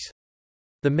colonies.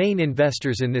 The main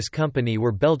investors in this company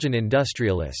were Belgian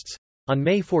industrialists. On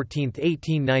May 14,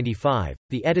 1895,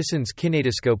 the Edison's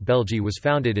Kinetoscope Belgique was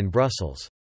founded in Brussels.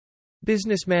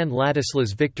 Businessman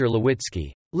Ladislas Victor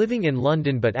Lewitsky, living in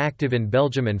London but active in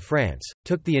Belgium and France,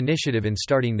 took the initiative in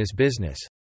starting this business.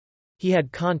 He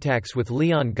had contacts with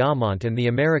Leon Gaumont and the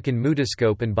American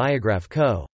Mutoscope and Biograph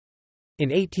Co. In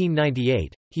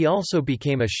 1898, he also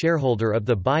became a shareholder of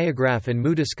the Biograph and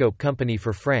Mutoscope Company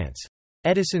for France.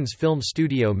 Edison's film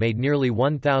studio made nearly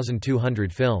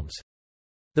 1,200 films.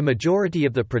 The majority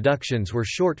of the productions were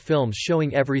short films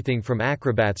showing everything from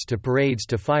acrobats to parades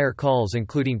to fire calls,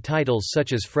 including titles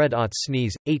such as Fred Ott's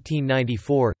Sneeze,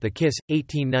 1894, The Kiss,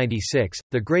 1896,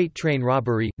 The Great Train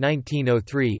Robbery,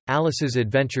 1903, Alice's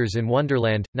Adventures in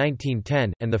Wonderland,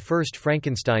 1910, and the first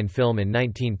Frankenstein film in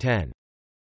 1910.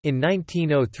 In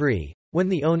 1903, when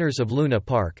the owners of Luna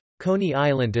Park, Coney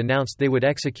Island announced they would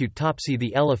execute Topsy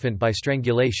the elephant by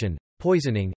strangulation,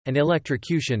 poisoning, and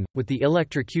electrocution, with the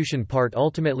electrocution part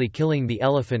ultimately killing the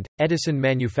elephant, Edison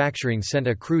Manufacturing sent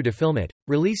a crew to film it,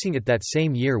 releasing it that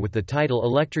same year with the title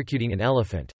Electrocuting an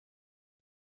Elephant.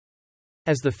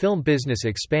 As the film business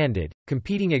expanded,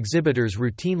 competing exhibitors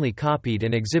routinely copied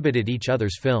and exhibited each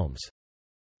other's films.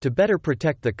 To better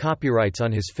protect the copyrights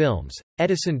on his films,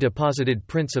 Edison deposited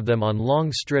prints of them on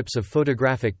long strips of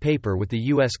photographic paper with the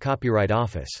U.S. Copyright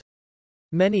Office.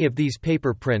 Many of these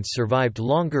paper prints survived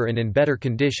longer and in better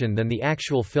condition than the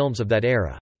actual films of that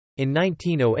era. In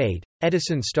 1908,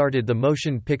 Edison started the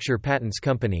Motion Picture Patents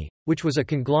Company, which was a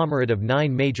conglomerate of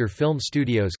 9 major film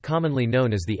studios commonly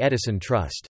known as the Edison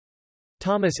Trust.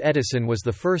 Thomas Edison was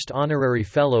the first honorary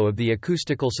fellow of the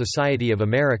Acoustical Society of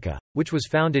America, which was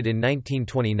founded in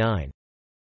 1929.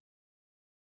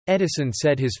 Edison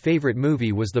said his favorite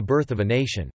movie was The Birth of a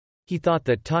Nation. He thought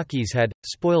that talkies had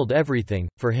spoiled everything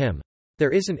for him.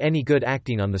 There isn't any good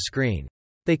acting on the screen.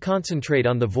 They concentrate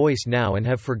on the voice now and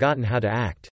have forgotten how to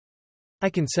act. I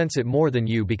can sense it more than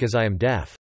you because I am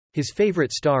deaf. His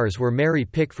favorite stars were Mary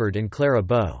Pickford and Clara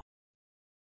Bow.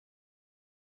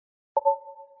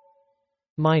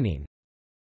 Mining.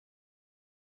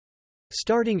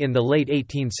 Starting in the late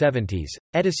 1870s,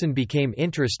 Edison became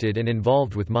interested and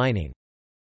involved with mining.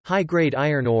 High-grade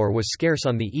iron ore was scarce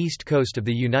on the east coast of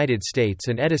the United States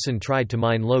and Edison tried to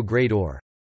mine low-grade ore.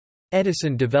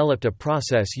 Edison developed a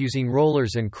process using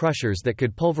rollers and crushers that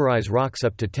could pulverize rocks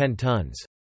up to 10 tons.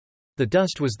 The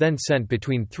dust was then sent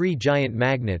between 3 giant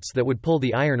magnets that would pull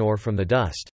the iron ore from the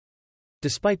dust.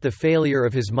 Despite the failure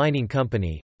of his mining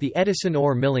company, the Edison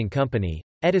Ore Milling Company,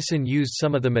 Edison used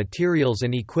some of the materials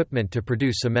and equipment to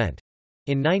produce cement.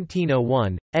 In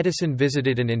 1901, Edison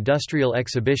visited an industrial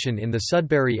exhibition in the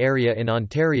Sudbury area in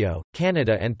Ontario,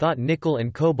 Canada and thought nickel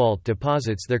and cobalt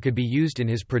deposits there could be used in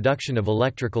his production of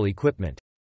electrical equipment.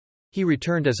 He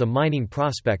returned as a mining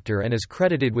prospector and is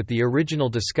credited with the original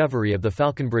discovery of the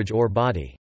Falconbridge ore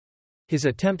body. His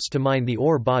attempts to mine the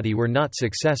ore body were not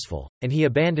successful, and he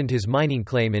abandoned his mining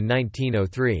claim in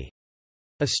 1903.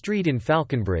 A street in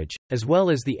Falconbridge, as well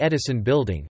as the Edison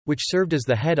Building, which served as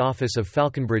the head office of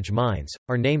Falconbridge Mines,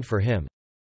 are named for him.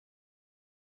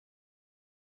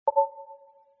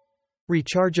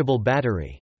 Rechargeable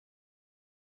battery.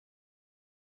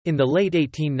 In the late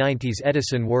 1890s,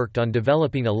 Edison worked on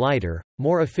developing a lighter,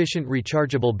 more efficient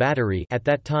rechargeable battery, at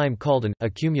that time called an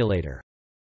accumulator.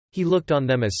 He looked on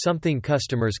them as something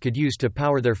customers could use to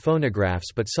power their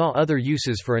phonographs, but saw other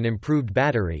uses for an improved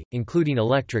battery, including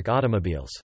electric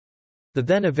automobiles. The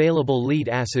then available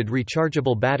lead-acid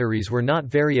rechargeable batteries were not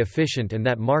very efficient, and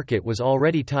that market was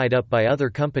already tied up by other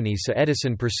companies, so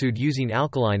Edison pursued using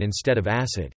alkaline instead of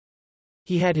acid.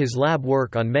 He had his lab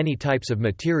work on many types of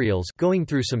materials, going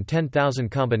through some 10,000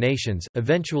 combinations,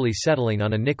 eventually settling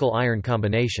on a nickel-iron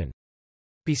combination.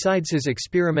 Besides his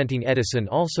experimenting, Edison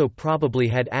also probably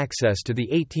had access to the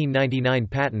 1899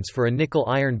 patents for a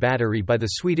nickel-iron battery by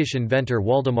the Swedish inventor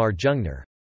Waldemar Jungner.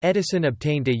 Edison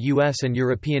obtained a US and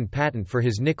European patent for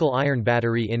his nickel-iron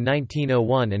battery in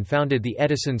 1901 and founded the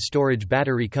Edison Storage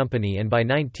Battery Company, and by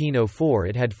 1904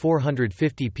 it had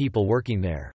 450 people working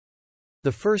there.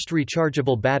 The first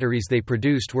rechargeable batteries they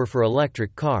produced were for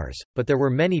electric cars, but there were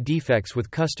many defects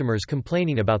with customers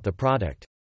complaining about the product.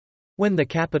 When the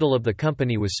capital of the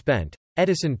company was spent,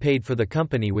 Edison paid for the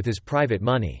company with his private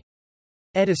money.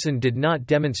 Edison did not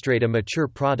demonstrate a mature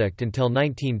product until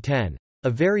 1910, a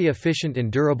very efficient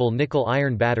and durable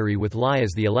nickel-iron battery with Li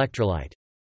as the electrolyte.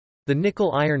 The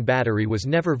nickel-iron battery was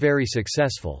never very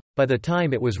successful. By the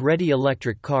time it was ready,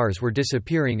 electric cars were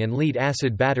disappearing and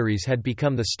lead-acid batteries had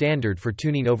become the standard for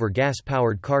tuning over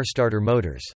gas-powered car starter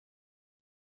motors.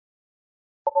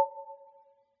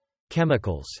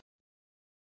 Chemicals.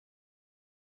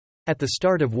 At the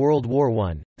start of World War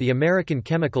I, the American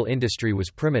chemical industry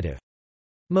was primitive.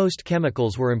 Most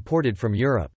chemicals were imported from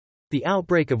Europe. The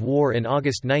outbreak of war in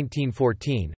August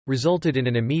 1914 resulted in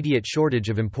an immediate shortage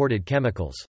of imported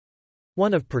chemicals.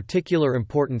 One of particular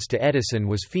importance to Edison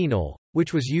was phenol,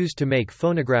 which was used to make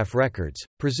phonograph records,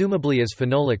 presumably as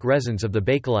phenolic resins of the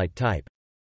bakelite type.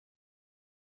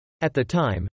 At the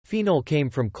time, phenol came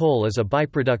from coal as a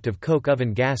byproduct of coke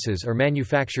oven gases or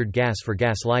manufactured gas for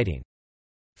gas lighting.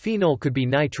 Phenol could be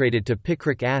nitrated to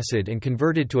picric acid and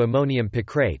converted to ammonium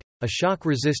picrate, a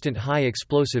shock-resistant high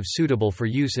explosive suitable for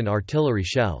use in artillery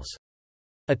shells.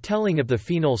 A telling of the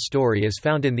phenol story is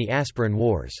found in the Aspirin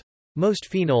Wars. Most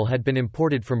phenol had been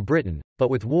imported from Britain,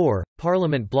 but with war,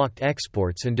 Parliament blocked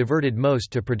exports and diverted most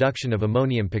to production of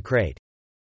ammonium picrate.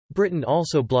 Britain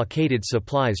also blockaded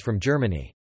supplies from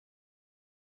Germany.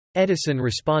 Edison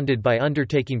responded by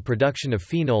undertaking production of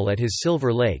phenol at his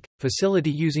Silver Lake facility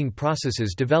using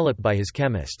processes developed by his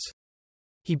chemists.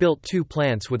 He built 2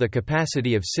 plants with a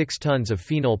capacity of 6 tons of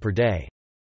phenol per day.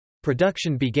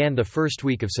 Production began the first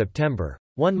week of September,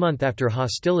 1 month after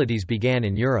hostilities began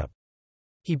in Europe.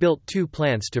 He built 2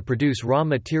 plants to produce raw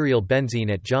material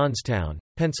benzene at Johnstown,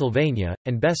 Pennsylvania,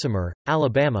 and Bessemer,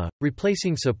 Alabama,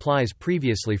 replacing supplies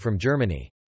previously from Germany.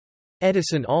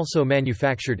 Edison also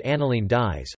manufactured aniline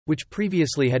dyes, which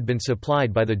previously had been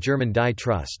supplied by the German Dye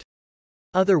Trust.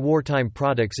 Other wartime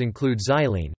products include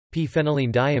xylene,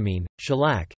 p-phenylenediamine,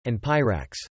 shellac, and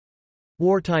pyrax.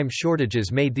 Wartime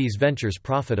shortages made these ventures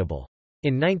profitable.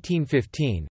 In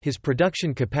 1915, his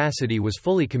production capacity was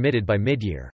fully committed by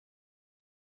mid-year.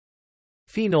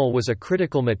 Phenol was a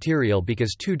critical material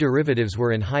because 2 derivatives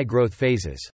were in high growth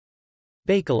phases.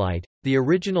 Bakelite, the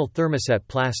original thermoset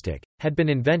plastic, had been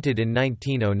invented in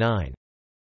 1909.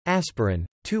 Aspirin,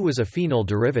 too, was a phenol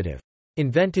derivative.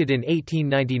 Invented in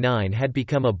 1899, had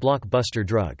become a blockbuster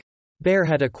drug. Bayer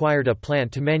had acquired a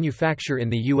plant to manufacture in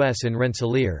the U.S. in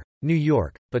Rensselaer, New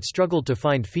York, but struggled to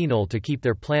find phenol to keep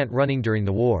their plant running during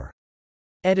the war.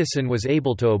 Edison was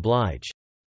able to oblige.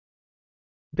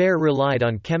 Bayer relied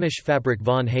on Chemische Fabrik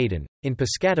von Hayden, in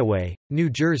Piscataway, New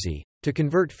Jersey, to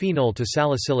convert phenol to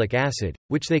salicylic acid,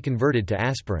 which they converted to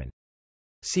aspirin.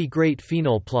 See Great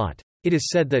Phenol Plot. It is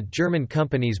said that German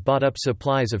companies bought up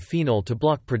supplies of phenol to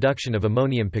block production of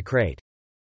ammonium picrate.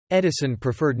 Edison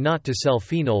preferred not to sell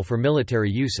phenol for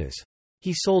military uses.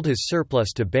 He sold his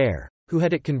surplus to Bayer, who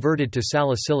had it converted to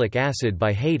salicylic acid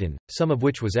by Hayden, some of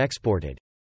which was exported.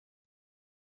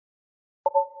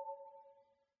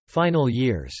 Final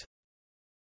years.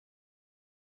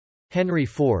 Henry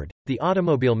Ford, the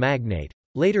automobile magnate,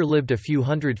 later lived a few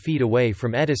hundred feet away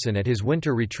from Edison at his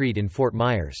winter retreat in Fort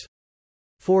Myers.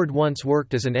 Ford once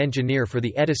worked as an engineer for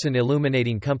the Edison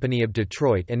Illuminating Company of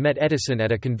Detroit and met Edison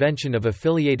at a convention of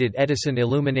affiliated Edison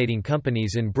Illuminating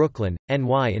Companies in Brooklyn, NY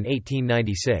in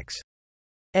 1896.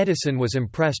 Edison was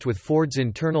impressed with Ford's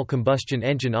internal combustion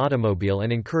engine automobile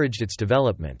and encouraged its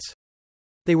developments.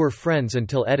 They were friends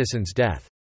until Edison's death.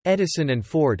 Edison and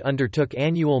Ford undertook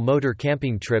annual motor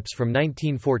camping trips from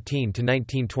 1914 to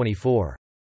 1924.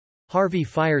 Harvey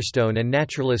Firestone and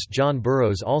naturalist John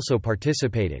Burroughs also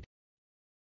participated.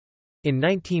 In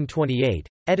 1928,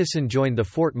 Edison joined the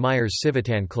Fort Myers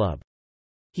Civitan Club.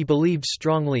 He believed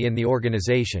strongly in the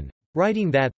organization,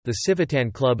 writing that, "The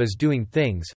Civitan Club is doing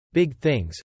things, big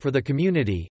things, for the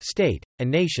community, state, and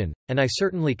nation, and I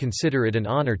certainly consider it an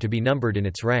honor to be numbered in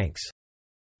its ranks."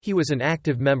 He was an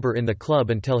active member in the club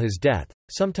until his death,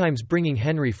 sometimes bringing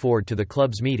Henry Ford to the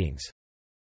club's meetings.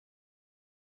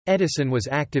 Edison was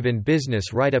active in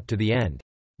business right up to the end.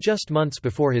 Just months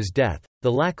before his death,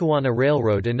 the Lackawanna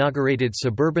Railroad inaugurated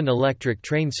suburban electric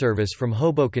train service from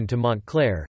Hoboken to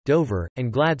Montclair, Dover,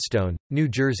 and Gladstone, New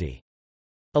Jersey.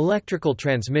 Electrical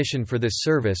transmission for this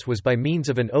service was by means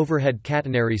of an overhead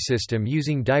catenary system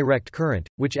using direct current,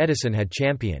 which Edison had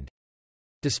championed.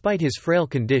 Despite his frail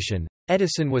condition,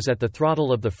 Edison was at the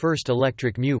throttle of the first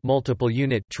electric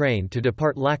multiple-unit train to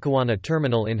depart Lackawanna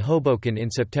Terminal in Hoboken in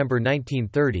September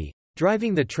 1930,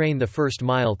 driving the train the first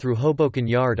mile through Hoboken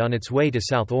Yard on its way to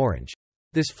South Orange.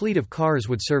 This fleet of cars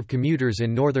would serve commuters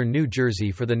in northern New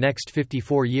Jersey for the next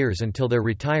 54 years until their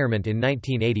retirement in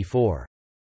 1984.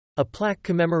 A plaque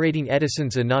commemorating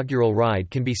Edison's inaugural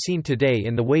ride can be seen today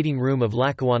in the waiting room of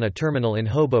Lackawanna Terminal in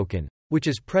Hoboken, which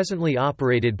is presently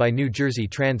operated by New Jersey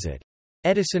Transit.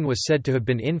 Edison was said to have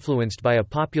been influenced by a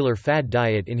popular fad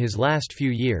diet in his last few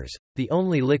years. The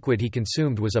only liquid he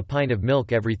consumed was a pint of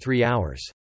milk every 3 hours.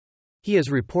 He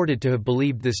is reported to have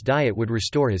believed this diet would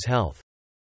restore his health.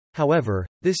 However,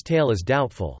 this tale is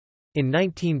doubtful. In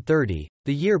 1930,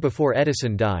 the year before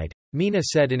Edison died, Mina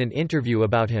said in an interview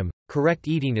about him, "Correct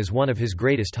eating is one of his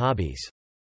greatest hobbies."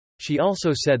 She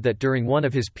also said that during one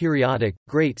of his periodic,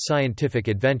 great scientific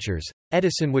adventures,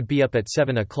 Edison would be up at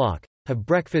 7 o'clock, have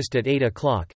breakfast at 8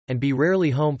 o'clock, and be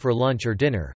rarely home for lunch or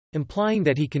dinner, implying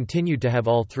that he continued to have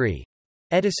all three.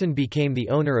 Edison became the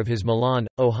owner of his Milan,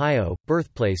 Ohio,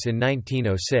 birthplace in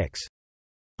 1906.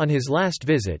 On his last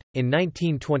visit, in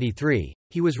 1923,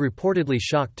 he was reportedly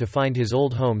shocked to find his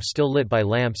old home still lit by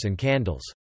lamps and candles.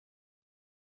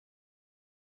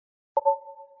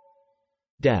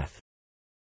 Death.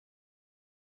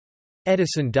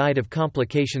 Edison died of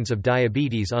complications of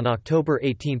diabetes on October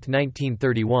 18,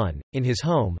 1931, in his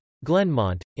home,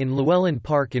 Glenmont, in Llewellyn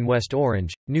Park in West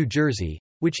Orange, New Jersey,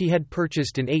 which he had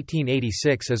purchased in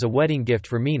 1886 as a wedding gift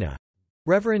for Mina.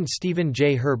 Reverend Stephen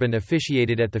J. Herban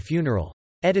officiated at the funeral.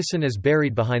 Edison is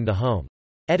buried behind the home.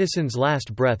 Edison's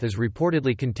last breath is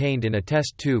reportedly contained in a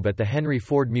test tube at the Henry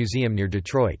Ford Museum near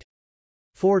Detroit.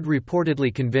 Ford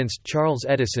reportedly convinced Charles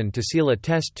Edison to seal a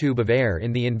test tube of air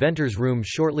in the inventor's room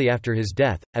shortly after his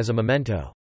death, as a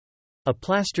memento. A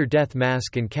plaster death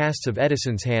mask and casts of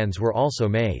Edison's hands were also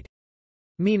made.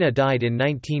 Mina died in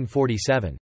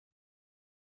 1947.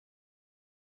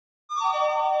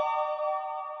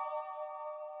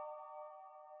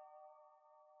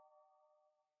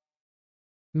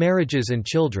 Marriages and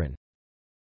children.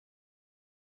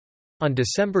 On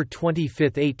December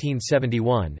 25,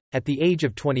 1871, at the age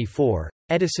of 24,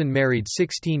 Edison married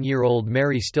 16-year-old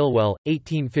Mary Stilwell,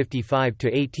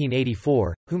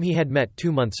 1855–1884, whom he had met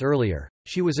 2 months earlier.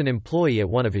 She was an employee at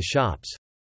one of his shops.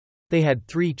 They had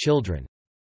 3 children.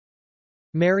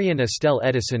 Marian Estelle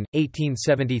Edison,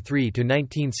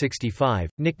 1873–1965,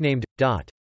 nicknamed Dot.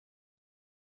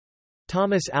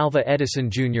 Thomas Alva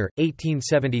Edison Jr.,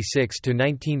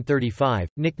 1876–1935,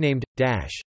 nicknamed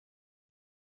Dash.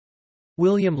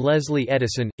 William Leslie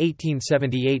Edison,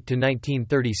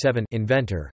 1878–1937,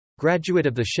 inventor. Graduate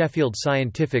of the Sheffield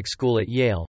Scientific School at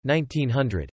Yale,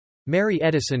 1900. Mary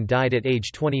Edison died at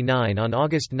age 29 on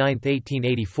August 9,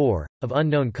 1884, of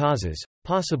unknown causes,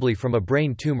 possibly from a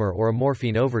brain tumor or a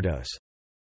morphine overdose.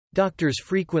 Doctors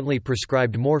frequently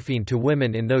prescribed morphine to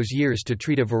women in those years to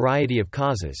treat a variety of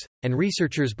causes, and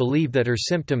researchers believe that her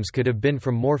symptoms could have been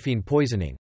from morphine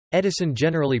poisoning. Edison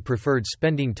generally preferred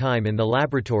spending time in the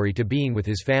laboratory to being with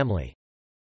his family.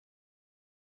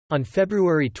 On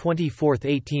February 24,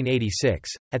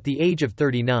 1886, at the age of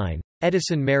 39,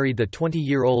 Edison married the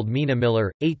 20-year-old Mina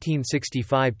Miller,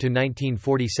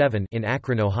 1865–1947, in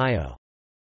Akron, Ohio.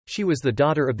 She was the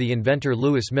daughter of the inventor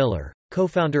Lewis Miller,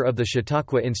 co-founder of the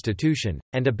Chautauqua Institution,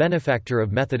 and a benefactor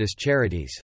of Methodist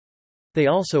Charities. They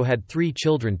also had 3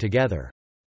 children together.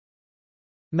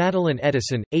 Madeline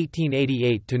Edison,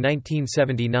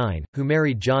 1888–1979, who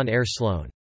married John Eyre Sloan.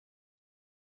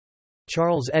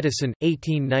 Charles Edison,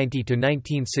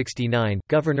 1890–1969,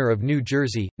 Governor of New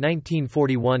Jersey,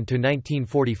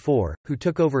 1941–1944, who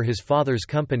took over his father's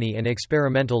company and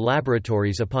experimental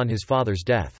laboratories upon his father's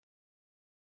death.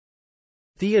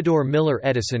 Theodore Miller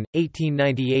Edison,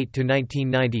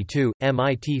 1898–1992,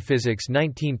 MIT Physics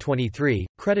 1923,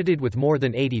 credited with more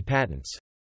than 80 patents.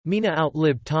 Mina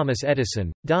outlived Thomas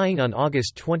Edison, dying on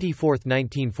August 24,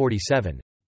 1947.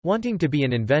 Wanting to be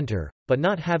an inventor, but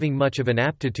not having much of an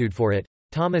aptitude for it,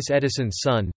 Thomas Edison's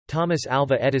son, Thomas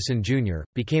Alva Edison Jr.,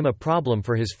 became a problem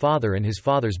for his father and his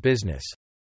father's business.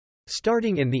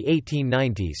 Starting in the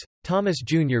 1890s, Thomas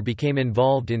Jr. became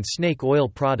involved in snake oil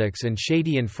products and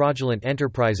shady and fraudulent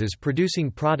enterprises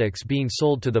producing products being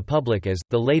sold to the public as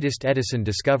the latest Edison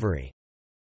discovery.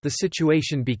 The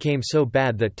situation became so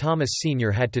bad that Thomas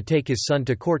Sr. had to take his son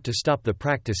to court to stop the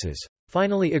practices,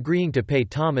 finally agreeing to pay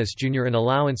Thomas Jr. an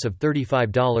allowance of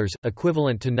 $35,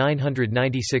 equivalent to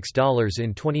 $996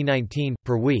 in 2019,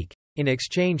 per week. In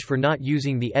exchange for not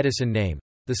using the Edison name,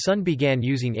 the son began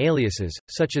using aliases,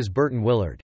 such as Burton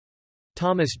Willard.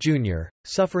 Thomas Jr.,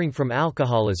 suffering from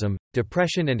alcoholism,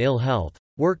 depression and ill health,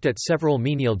 worked at several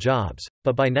menial jobs,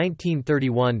 but by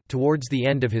 1931, towards the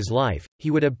end of his life,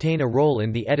 he would obtain a role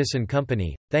in the Edison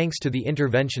Company, thanks to the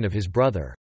intervention of his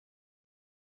brother.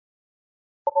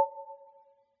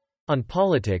 On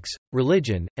politics,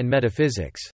 religion, and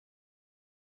metaphysics.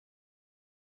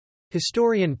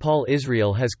 Historian Paul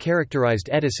Israel has characterized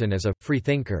Edison as a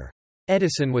freethinker.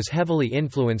 Edison was heavily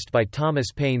influenced by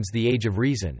Thomas Paine's The Age of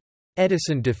Reason.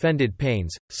 Edison defended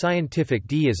Paine's scientific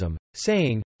deism,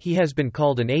 saying, "He has been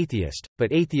called an atheist,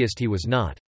 but atheist he was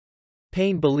not."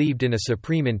 Paine believed in a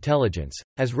supreme intelligence,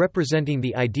 as representing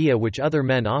the idea which other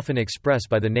men often express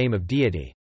by the name of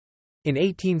deity. In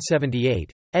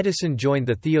 1878, Edison joined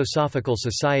the Theosophical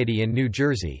Society in New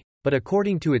Jersey, but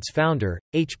according to its founder,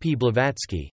 H. P.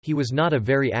 Blavatsky, he was not a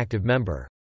very active member.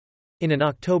 In an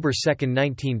October 2,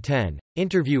 1910,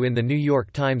 interview in the New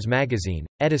York Times Magazine,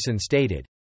 Edison stated,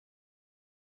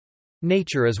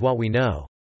 "Nature is what we know.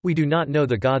 We do not know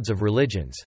the gods of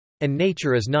religions. And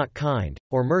nature is not kind,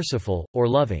 or merciful, or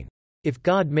loving. If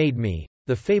God made me,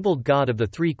 the fabled God of the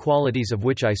three qualities of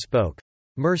which I spoke,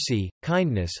 mercy,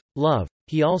 kindness, love,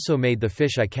 he also made the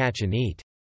fish I catch and eat.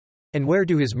 And where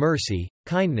do his mercy,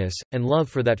 kindness, and love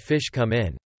for that fish come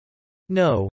in?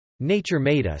 No, nature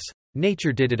made us,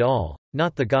 nature did it all,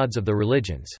 not the gods of the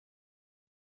religions."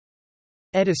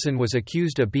 Edison was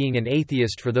accused of being an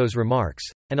atheist for those remarks,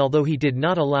 and although he did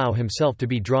not allow himself to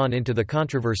be drawn into the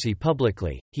controversy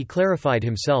publicly, he clarified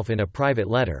himself in a private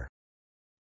letter.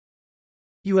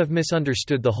 "You have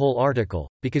misunderstood the whole article,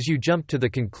 because you jumped to the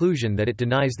conclusion that it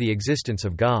denies the existence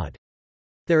of God.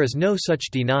 There is no such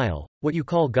denial. What you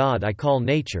call God I call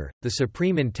nature, the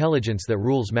supreme intelligence that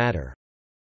rules matter.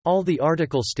 All the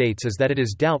article states is that it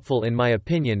is doubtful in my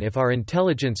opinion if our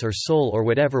intelligence or soul or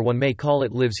whatever one may call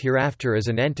it lives hereafter as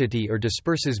an entity or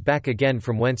disperses back again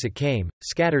from whence it came,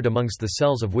 scattered amongst the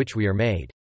cells of which we are made."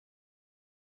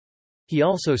 He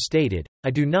also stated,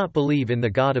 "I do not believe in the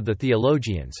God of the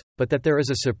theologians, but that there is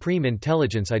a supreme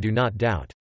intelligence I do not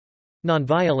doubt."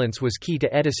 Nonviolence was key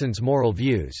to Edison's moral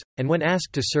views, and when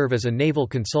asked to serve as a naval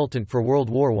consultant for World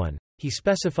War I, he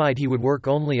specified he would work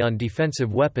only on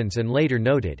defensive weapons and later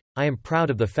noted, "I am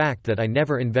proud of the fact that I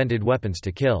never invented weapons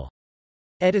to kill."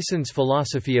 Edison's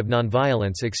philosophy of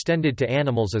nonviolence extended to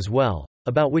animals as well,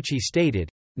 about which he stated,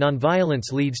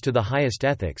 "Nonviolence leads to the highest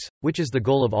ethics, which is the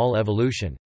goal of all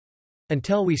evolution.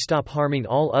 Until we stop harming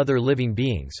all other living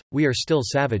beings, we are still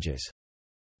savages."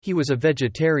 He was a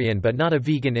vegetarian but not a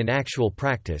vegan in actual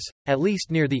practice, at least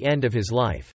near the end of his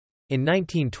life. In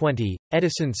 1920,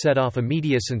 Edison set off a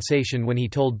media sensation when he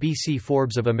told B.C.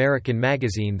 Forbes of American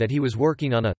magazine that he was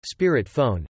working on a spirit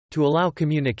phone to allow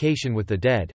communication with the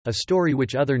dead, a story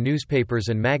which other newspapers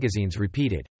and magazines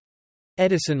repeated.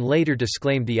 Edison later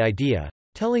disclaimed the idea,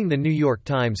 telling the New York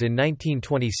Times in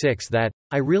 1926 that,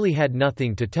 "I really had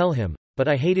nothing to tell him, but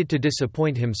I hated to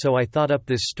disappoint him, so I thought up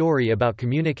this story about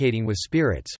communicating with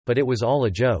spirits, but it was all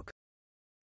a joke."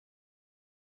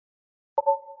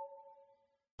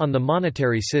 On the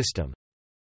monetary system.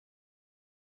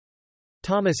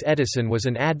 Thomas Edison was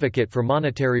an advocate for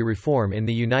monetary reform in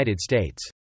the United States.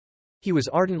 He was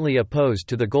ardently opposed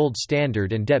to the gold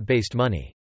standard and debt-based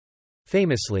money.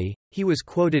 Famously, he was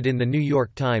quoted in the New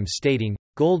York Times stating,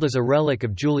 "Gold is a relic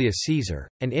of Julius Caesar,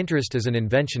 and interest is an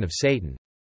invention of Satan."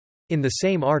 In the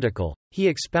same article, he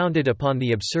expounded upon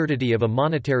the absurdity of a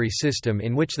monetary system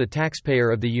in which the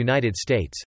taxpayer of the United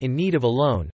States, in need of a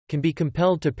loan, can be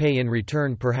compelled to pay in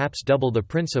return perhaps double the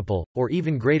principal, or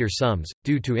even greater sums,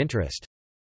 due to interest.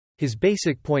 His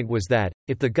basic point was that,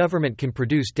 if the government can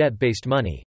produce debt-based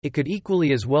money, it could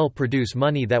equally as well produce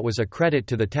money that was a credit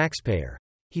to the taxpayer.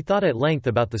 He thought at length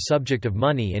about the subject of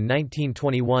money in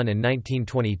 1921 and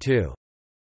 1922.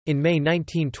 In May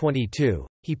 1922,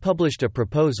 he published a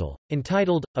proposal,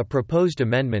 entitled, A Proposed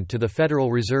Amendment to the Federal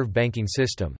Reserve Banking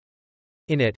System.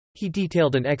 In it, he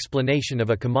detailed an explanation of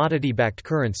a commodity-backed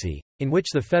currency, in which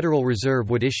the Federal Reserve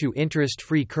would issue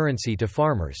interest-free currency to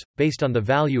farmers, based on the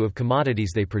value of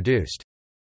commodities they produced.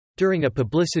 During a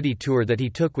publicity tour that he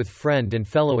took with friend and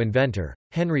fellow inventor,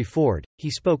 Henry Ford, he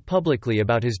spoke publicly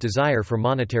about his desire for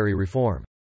monetary reform.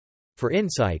 For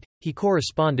insight, he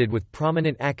corresponded with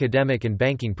prominent academic and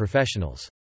banking professionals.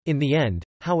 In the end,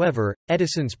 however,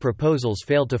 Edison's proposals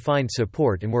failed to find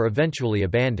support and were eventually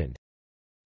abandoned.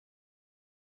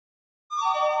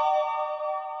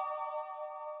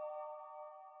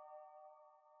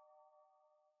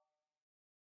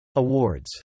 Awards.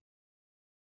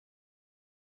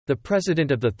 The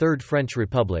President of the Third French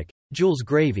Republic, Jules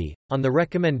Grévy, on the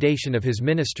recommendation of his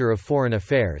Minister of Foreign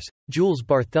Affairs, Jules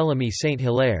Barthélemy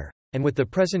Saint-Hilaire, and with the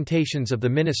presentations of the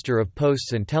Minister of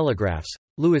Posts and Telegraphs,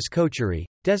 Louis Cocherie,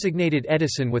 designated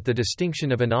Edison with the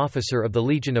distinction of an Officer of the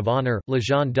Legion of Honor,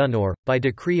 Légion d'honneur, by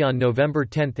decree on November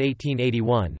 10,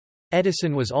 1881.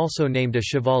 Edison was also named a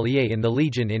Chevalier in the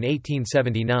Legion in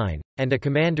 1879, and a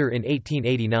Commander in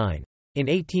 1889. In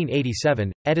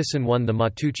 1887, Edison won the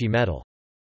Matteucci Medal.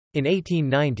 In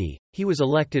 1890, he was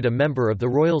elected a member of the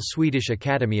Royal Swedish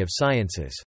Academy of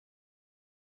Sciences.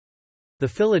 The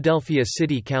Philadelphia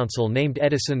City Council named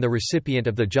Edison the recipient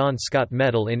of the John Scott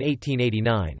Medal in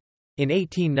 1889. In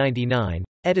 1899,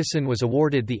 Edison was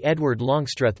awarded the Edward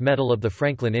Longstreth Medal of the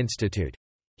Franklin Institute.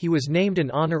 He was named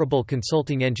an honorable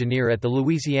consulting engineer at the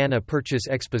Louisiana Purchase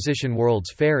Exposition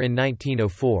World's Fair in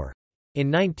 1904. In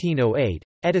 1908,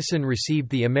 Edison received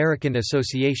the American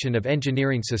Association of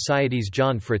Engineering Society's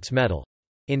John Fritz Medal.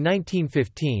 In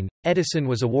 1915, Edison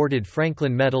was awarded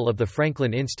Franklin Medal of the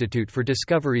Franklin Institute for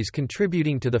discoveries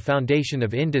contributing to the foundation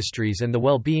of industries and the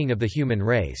well-being of the human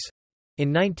race. In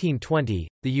 1920,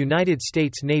 the United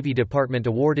States Navy Department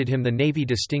awarded him the Navy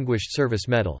Distinguished Service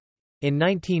Medal. In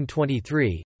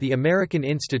 1923, the American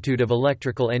Institute of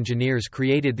Electrical Engineers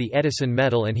created the Edison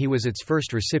Medal and he was its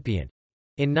first recipient.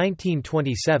 In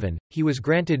 1927, he was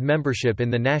granted membership in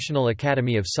the National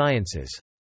Academy of Sciences.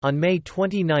 On May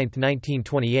 29,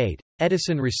 1928,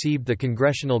 Edison received the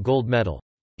Congressional Gold Medal.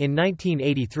 In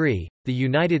 1983, the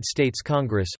United States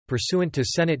Congress, pursuant to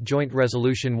Senate Joint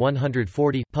Resolution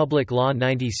 140, Public Law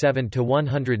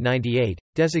 97-198,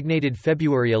 designated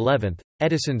February 11,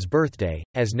 Edison's birthday,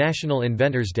 as National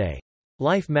Inventors' Day.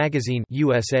 Life magazine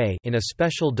USA, in a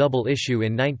special double issue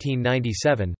in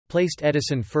 1997, placed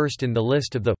Edison first in the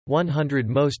list of the 100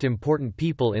 most important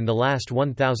people in the last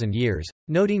 1,000 years,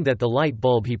 noting that the light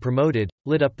bulb he promoted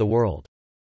lit up the world.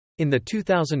 In the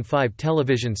 2005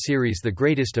 television series The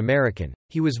Greatest American,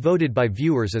 he was voted by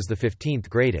viewers as the 15th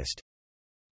greatest.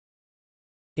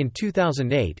 In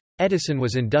 2008, Edison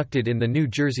was inducted in the New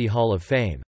Jersey Hall of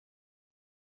Fame.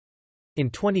 In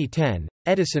 2010,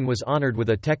 Edison was honored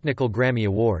with a Technical Grammy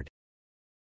Award.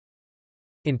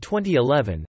 In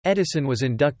 2011, Edison was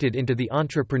inducted into the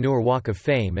Entrepreneur Walk of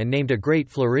Fame and named a Great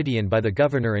Floridian by the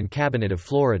Governor and Cabinet of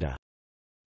Florida.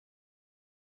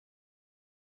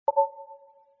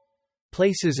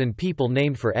 Places and people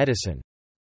named for Edison.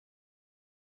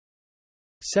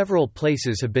 Several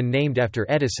places have been named after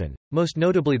Edison, most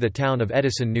notably the town of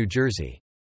Edison, New Jersey.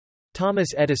 Thomas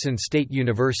Edison State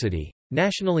University,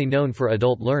 nationally known for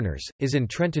adult learners, is in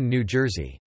Trenton, New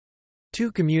Jersey.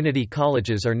 2 community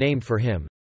colleges are named for him.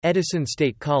 Edison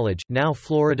State College, now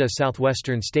Florida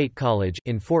Southwestern State College,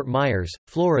 in Fort Myers,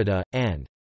 Florida, and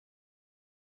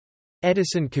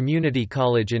Edison Community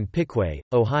College in Piqua,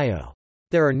 Ohio.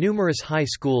 There are numerous high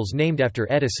schools named after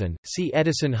Edison, see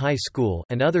Edison High School,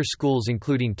 and other schools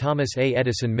including Thomas A.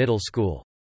 Edison Middle School.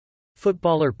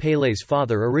 Footballer Pélé's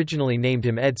father originally named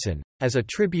him Edson, as a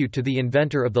tribute to the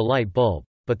inventor of the light bulb,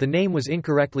 but the name was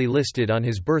incorrectly listed on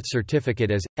his birth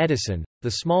certificate as Edison.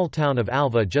 The small town of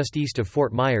Alva just east of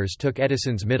Fort Myers took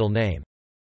Edison's middle name.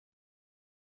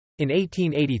 In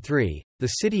 1883, the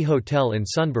City Hotel in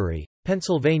Sunbury,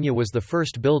 Pennsylvania was the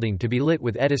first building to be lit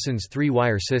with Edison's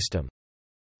 3-wire system.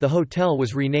 The hotel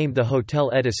was renamed the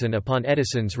Hotel Edison upon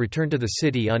Edison's return to the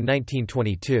city on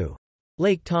 1922.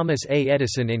 Lake Thomas A.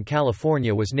 Edison in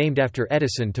California was named after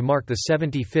Edison to mark the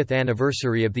 75th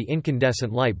anniversary of the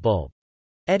incandescent light bulb.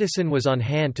 Edison was on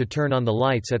hand to turn on the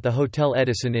lights at the Hotel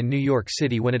Edison in New York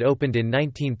City when it opened in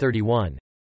 1931.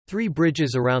 3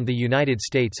 bridges around the United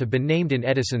States have been named in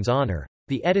Edison's honor: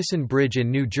 the Edison Bridge in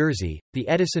New Jersey, the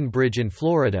Edison Bridge in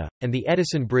Florida, and the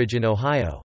Edison Bridge in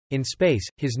Ohio. In space,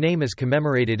 his name is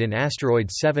commemorated in asteroid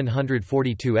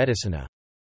 742 Edison.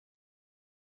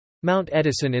 Mount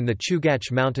Edison in the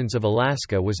Chugach Mountains of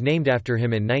Alaska was named after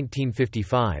him in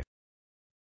 1955.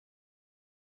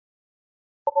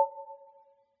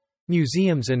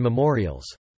 Museums and memorials.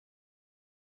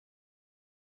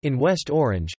 In West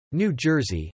Orange, New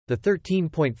Jersey, the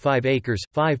 13.5 acres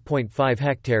 (5.5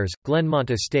 hectares) Glenmont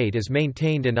Estate is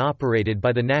maintained and operated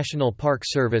by the National Park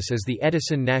Service as the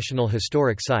Edison National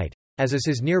Historic Site, as is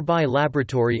his nearby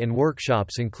laboratory and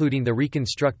workshops including the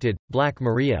reconstructed, Black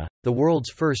Maria, the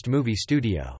world's first movie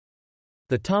studio.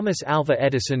 The Thomas Alva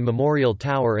Edison Memorial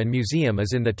Tower and Museum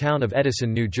is in the town of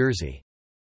Edison, New Jersey.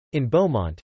 In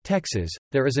Beaumont, Texas,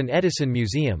 there is an Edison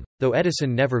Museum, though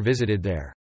Edison never visited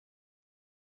there.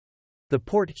 The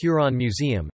Port Huron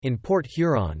Museum, in Port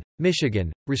Huron,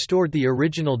 Michigan, restored the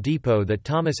original depot that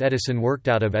Thomas Edison worked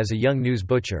out of as a young news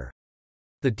butcher.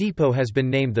 The depot has been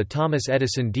named the Thomas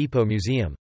Edison Depot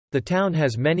Museum. The town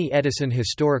has many Edison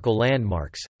historical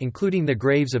landmarks, including the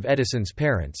graves of Edison's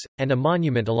parents, and a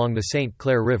monument along the St.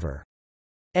 Clair River.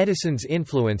 Edison's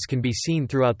influence can be seen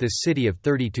throughout this city of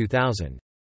 32,000.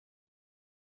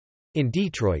 In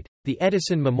Detroit, the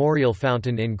Edison Memorial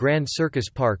Fountain in Grand Circus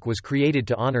Park was created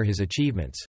to honor his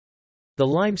achievements. The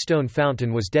limestone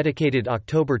fountain was dedicated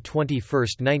October 21,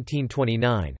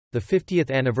 1929, the 50th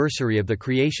anniversary of the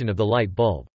creation of the light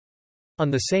bulb.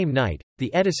 On the same night,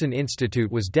 the Edison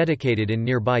Institute was dedicated in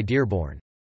nearby Dearborn.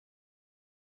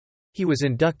 He was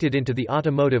inducted into the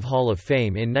Automotive Hall of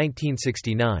Fame in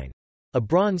 1969. A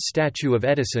bronze statue of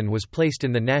Edison was placed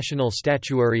in the National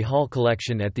Statuary Hall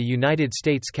collection at the United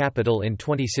States Capitol in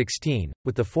 2016,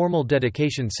 with the formal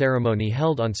dedication ceremony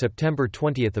held on September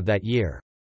 20 of that year.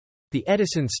 The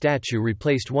Edison statue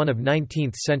replaced one of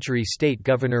 19th-century state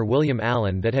governor William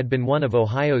Allen that had been one of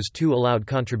Ohio's 2 allowed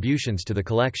contributions to the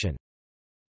collection.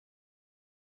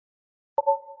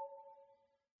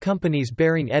 Companies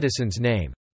bearing Edison's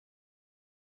name.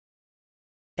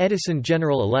 Edison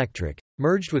General Electric,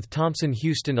 merged with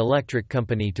Thomson-Houston Electric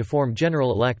Company to form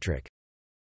General Electric.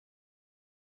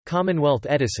 Commonwealth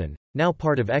Edison, now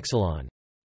part of Exelon.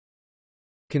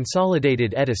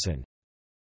 Consolidated Edison.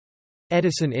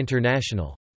 Edison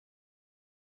International.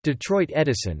 Detroit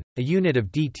Edison, a unit of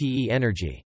DTE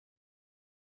Energy.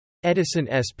 Edison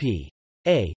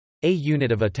SP.A. A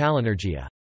unit of Italenergia.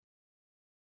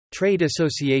 Trade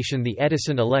association. The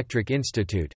Edison Electric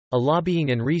Institute, a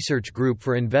lobbying and research group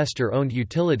for investor-owned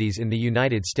utilities in the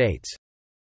United States.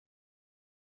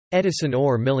 Edison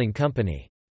Ore Milling Company.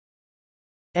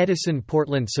 Edison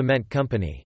Portland Cement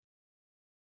Company.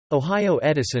 Ohio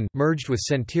Edison, merged with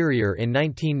Centurior in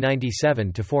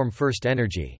 1997 to form First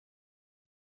Energy.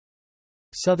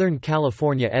 Southern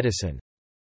California Edison.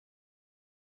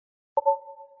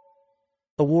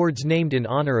 Awards named in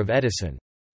honor of Edison.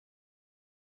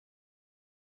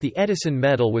 The Edison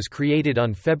Medal was created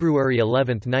on February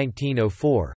 11,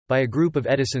 1904, by a group of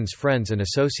Edison's friends and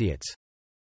associates.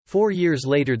 4 years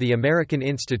later, the American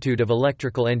Institute of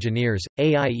Electrical Engineers,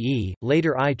 AIE,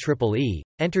 later IEEE,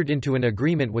 entered into an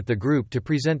agreement with the group to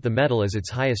present the medal as its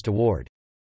highest award.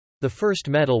 The first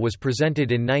medal was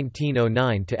presented in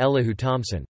 1909 to Elihu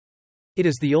Thomson. It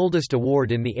is the oldest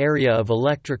award in the area of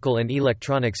electrical and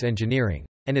electronics engineering,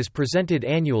 and is presented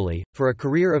annually, for a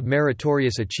career of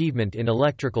meritorious achievement in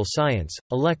electrical science,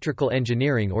 electrical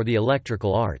engineering or the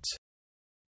electrical arts.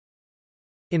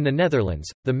 In the Netherlands,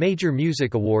 the major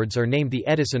music awards are named the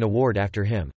Edison Award after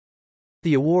him.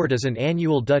 The award is an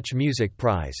annual Dutch music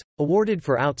prize, awarded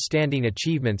for outstanding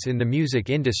achievements in the music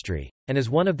industry, and is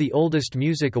one of the oldest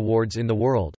music awards in the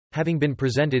world, having been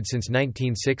presented since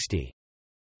 1960.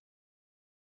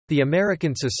 The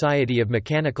American Society of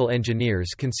Mechanical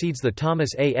Engineers concedes the Thomas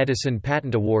A. Edison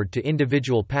Patent Award to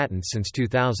individual patents since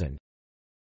 2000.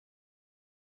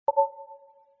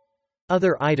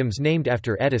 Other items named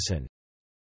after Edison.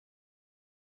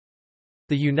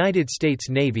 The United States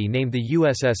Navy named the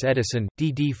USS Edison,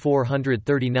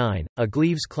 DD-439, a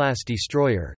Gleaves-class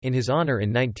destroyer, in his honor in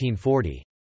 1940.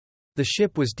 The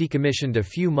ship was decommissioned a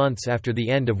few months after the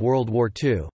end of World War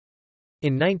II.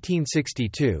 In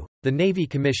 1962, the Navy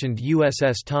commissioned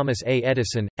USS Thomas A.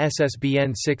 Edison,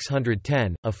 SSBN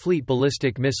 610, a fleet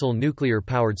ballistic missile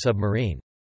nuclear-powered submarine.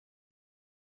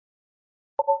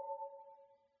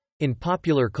 In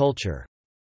popular culture,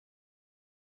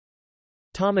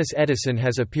 Thomas Edison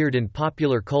has appeared in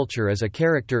popular culture as a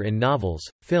character in novels,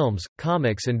 films,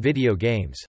 comics and video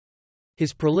games.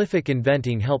 His prolific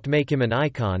inventing helped make him an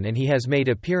icon, and he has made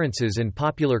appearances in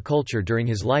popular culture during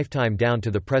his lifetime down to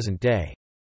the present day.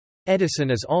 Edison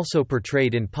is also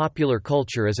portrayed in popular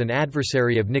culture as an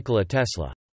adversary of Nikola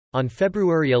Tesla. On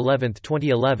February 11,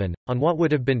 2011, on what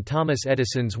would have been Thomas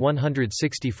Edison's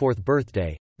 164th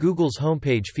birthday, Google's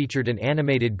homepage featured an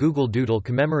animated Google Doodle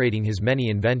commemorating his many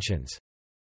inventions.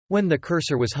 When the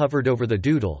cursor was hovered over the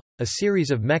doodle, a series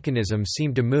of mechanisms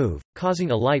seemed to move,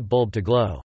 causing a light bulb to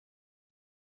glow.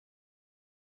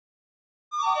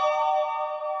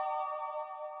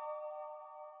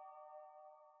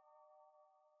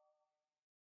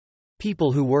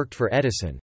 People who worked for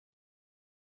Edison.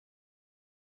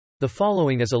 The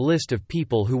following is a list of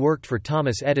people who worked for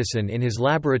Thomas Edison in his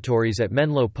laboratories at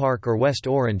Menlo Park or West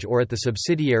Orange or at the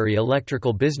subsidiary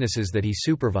electrical businesses that he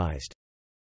supervised.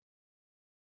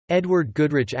 Edward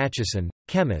Goodrich Acheson,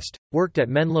 chemist, worked at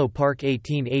Menlo Park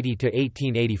 1880 to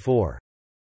 1884.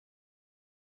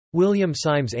 William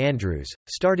Symes Andrews,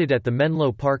 started at the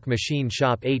Menlo Park Machine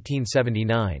Shop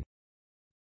 1879.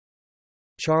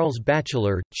 Charles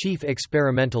Batchelor, chief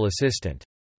experimental assistant.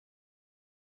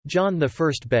 John I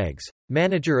Beggs,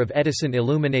 manager of Edison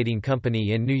Illuminating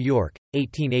Company in New York,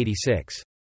 1886.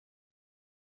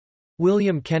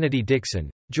 William Kennedy Dixon,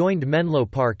 joined Menlo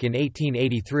Park in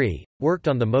 1883, worked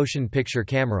on the motion picture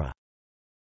camera.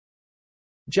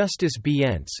 Justus B.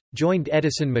 Entz, joined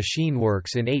Edison Machine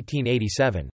Works in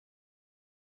 1887.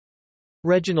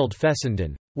 Reginald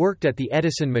Fessenden, worked at the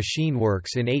Edison Machine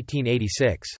Works in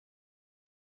 1886.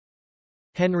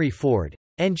 Henry Ford,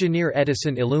 engineer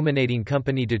Edison Illuminating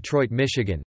Company Detroit,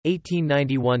 Michigan,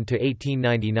 1891 to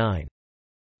 1899.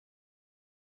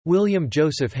 William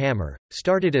Joseph Hammer,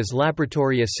 started as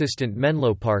laboratory assistant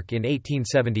Menlo Park in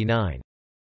 1879.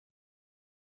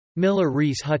 Miller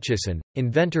Reese Hutchison,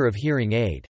 inventor of hearing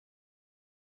aid.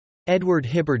 Edward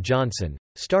Hibbard Johnson,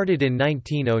 started in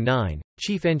 1909,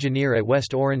 chief engineer at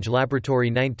West Orange Laboratory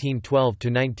 1912 to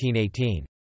 1918.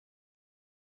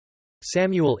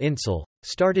 Samuel Insull,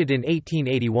 started in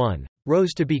 1881,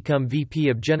 rose to become VP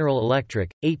of General Electric,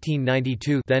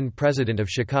 1892, then president of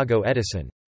Chicago Edison.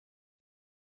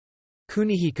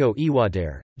 Kunihiko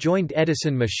Iwadare, joined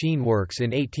Edison Machine Works in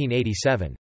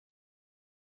 1887.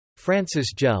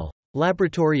 Francis Gell,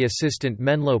 laboratory assistant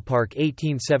Menlo Park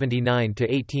 1879 to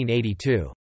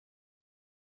 1882.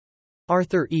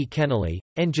 Arthur E. Kennelly,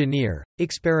 engineer,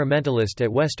 experimentalist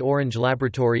at West Orange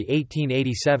Laboratory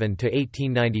 1887 to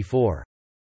 1894.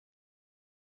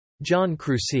 John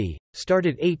Crucy,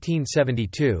 started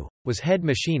 1872, was head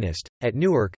machinist, at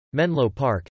Newark, Menlo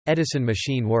Park, Edison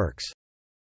Machine Works.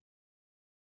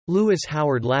 Lewis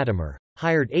Howard Latimer,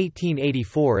 hired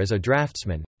 1884 as a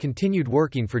draftsman, continued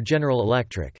working for General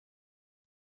Electric.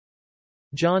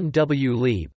 John W.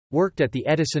 Lieb, worked at the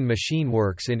Edison Machine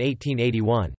Works in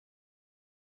 1881.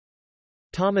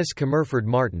 Thomas Comerford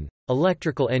Martin,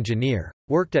 electrical engineer,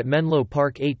 worked at Menlo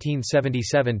Park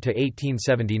 1877 to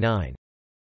 1879.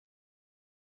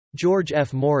 George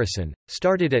F. Morrison,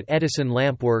 started at Edison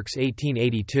Lamp Works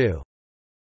 1882.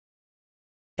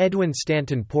 Edwin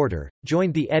Stanton Porter,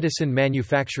 joined the Edison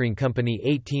Manufacturing Company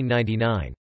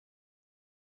 1899.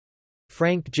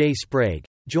 Frank J. Sprague,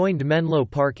 joined Menlo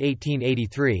Park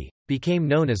 1883, became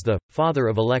known as the father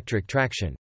of electric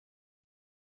traction.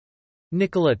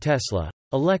 Nikola Tesla,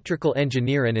 electrical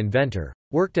engineer and inventor,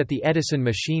 worked at the Edison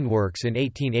Machine Works in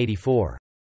 1884.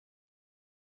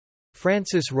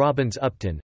 Francis Robbins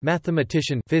Upton,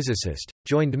 mathematician physicist,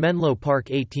 joined Menlo Park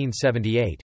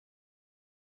 1878.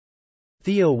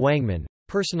 Theo Wangman,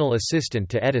 personal assistant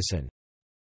to Edison.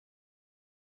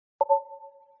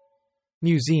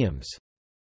 Museums.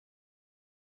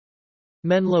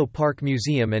 Menlo Park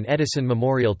Museum and Edison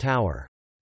Memorial Tower.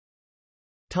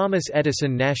 Thomas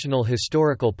Edison National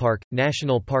Historical Park,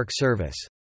 National Park Service.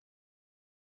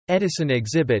 Edison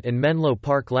Exhibit and Menlo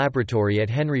Park Laboratory at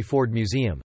Henry Ford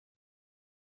Museum.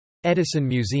 Edison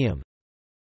Museum.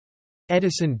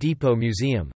 Edison Depot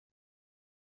Museum.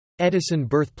 Edison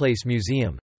Birthplace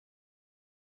Museum.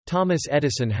 Thomas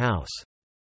Edison House.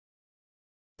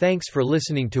 Thanks for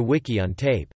listening to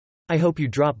Wiki-On-Tape. I hope you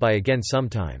drop by again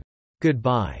sometime.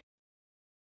 Goodbye.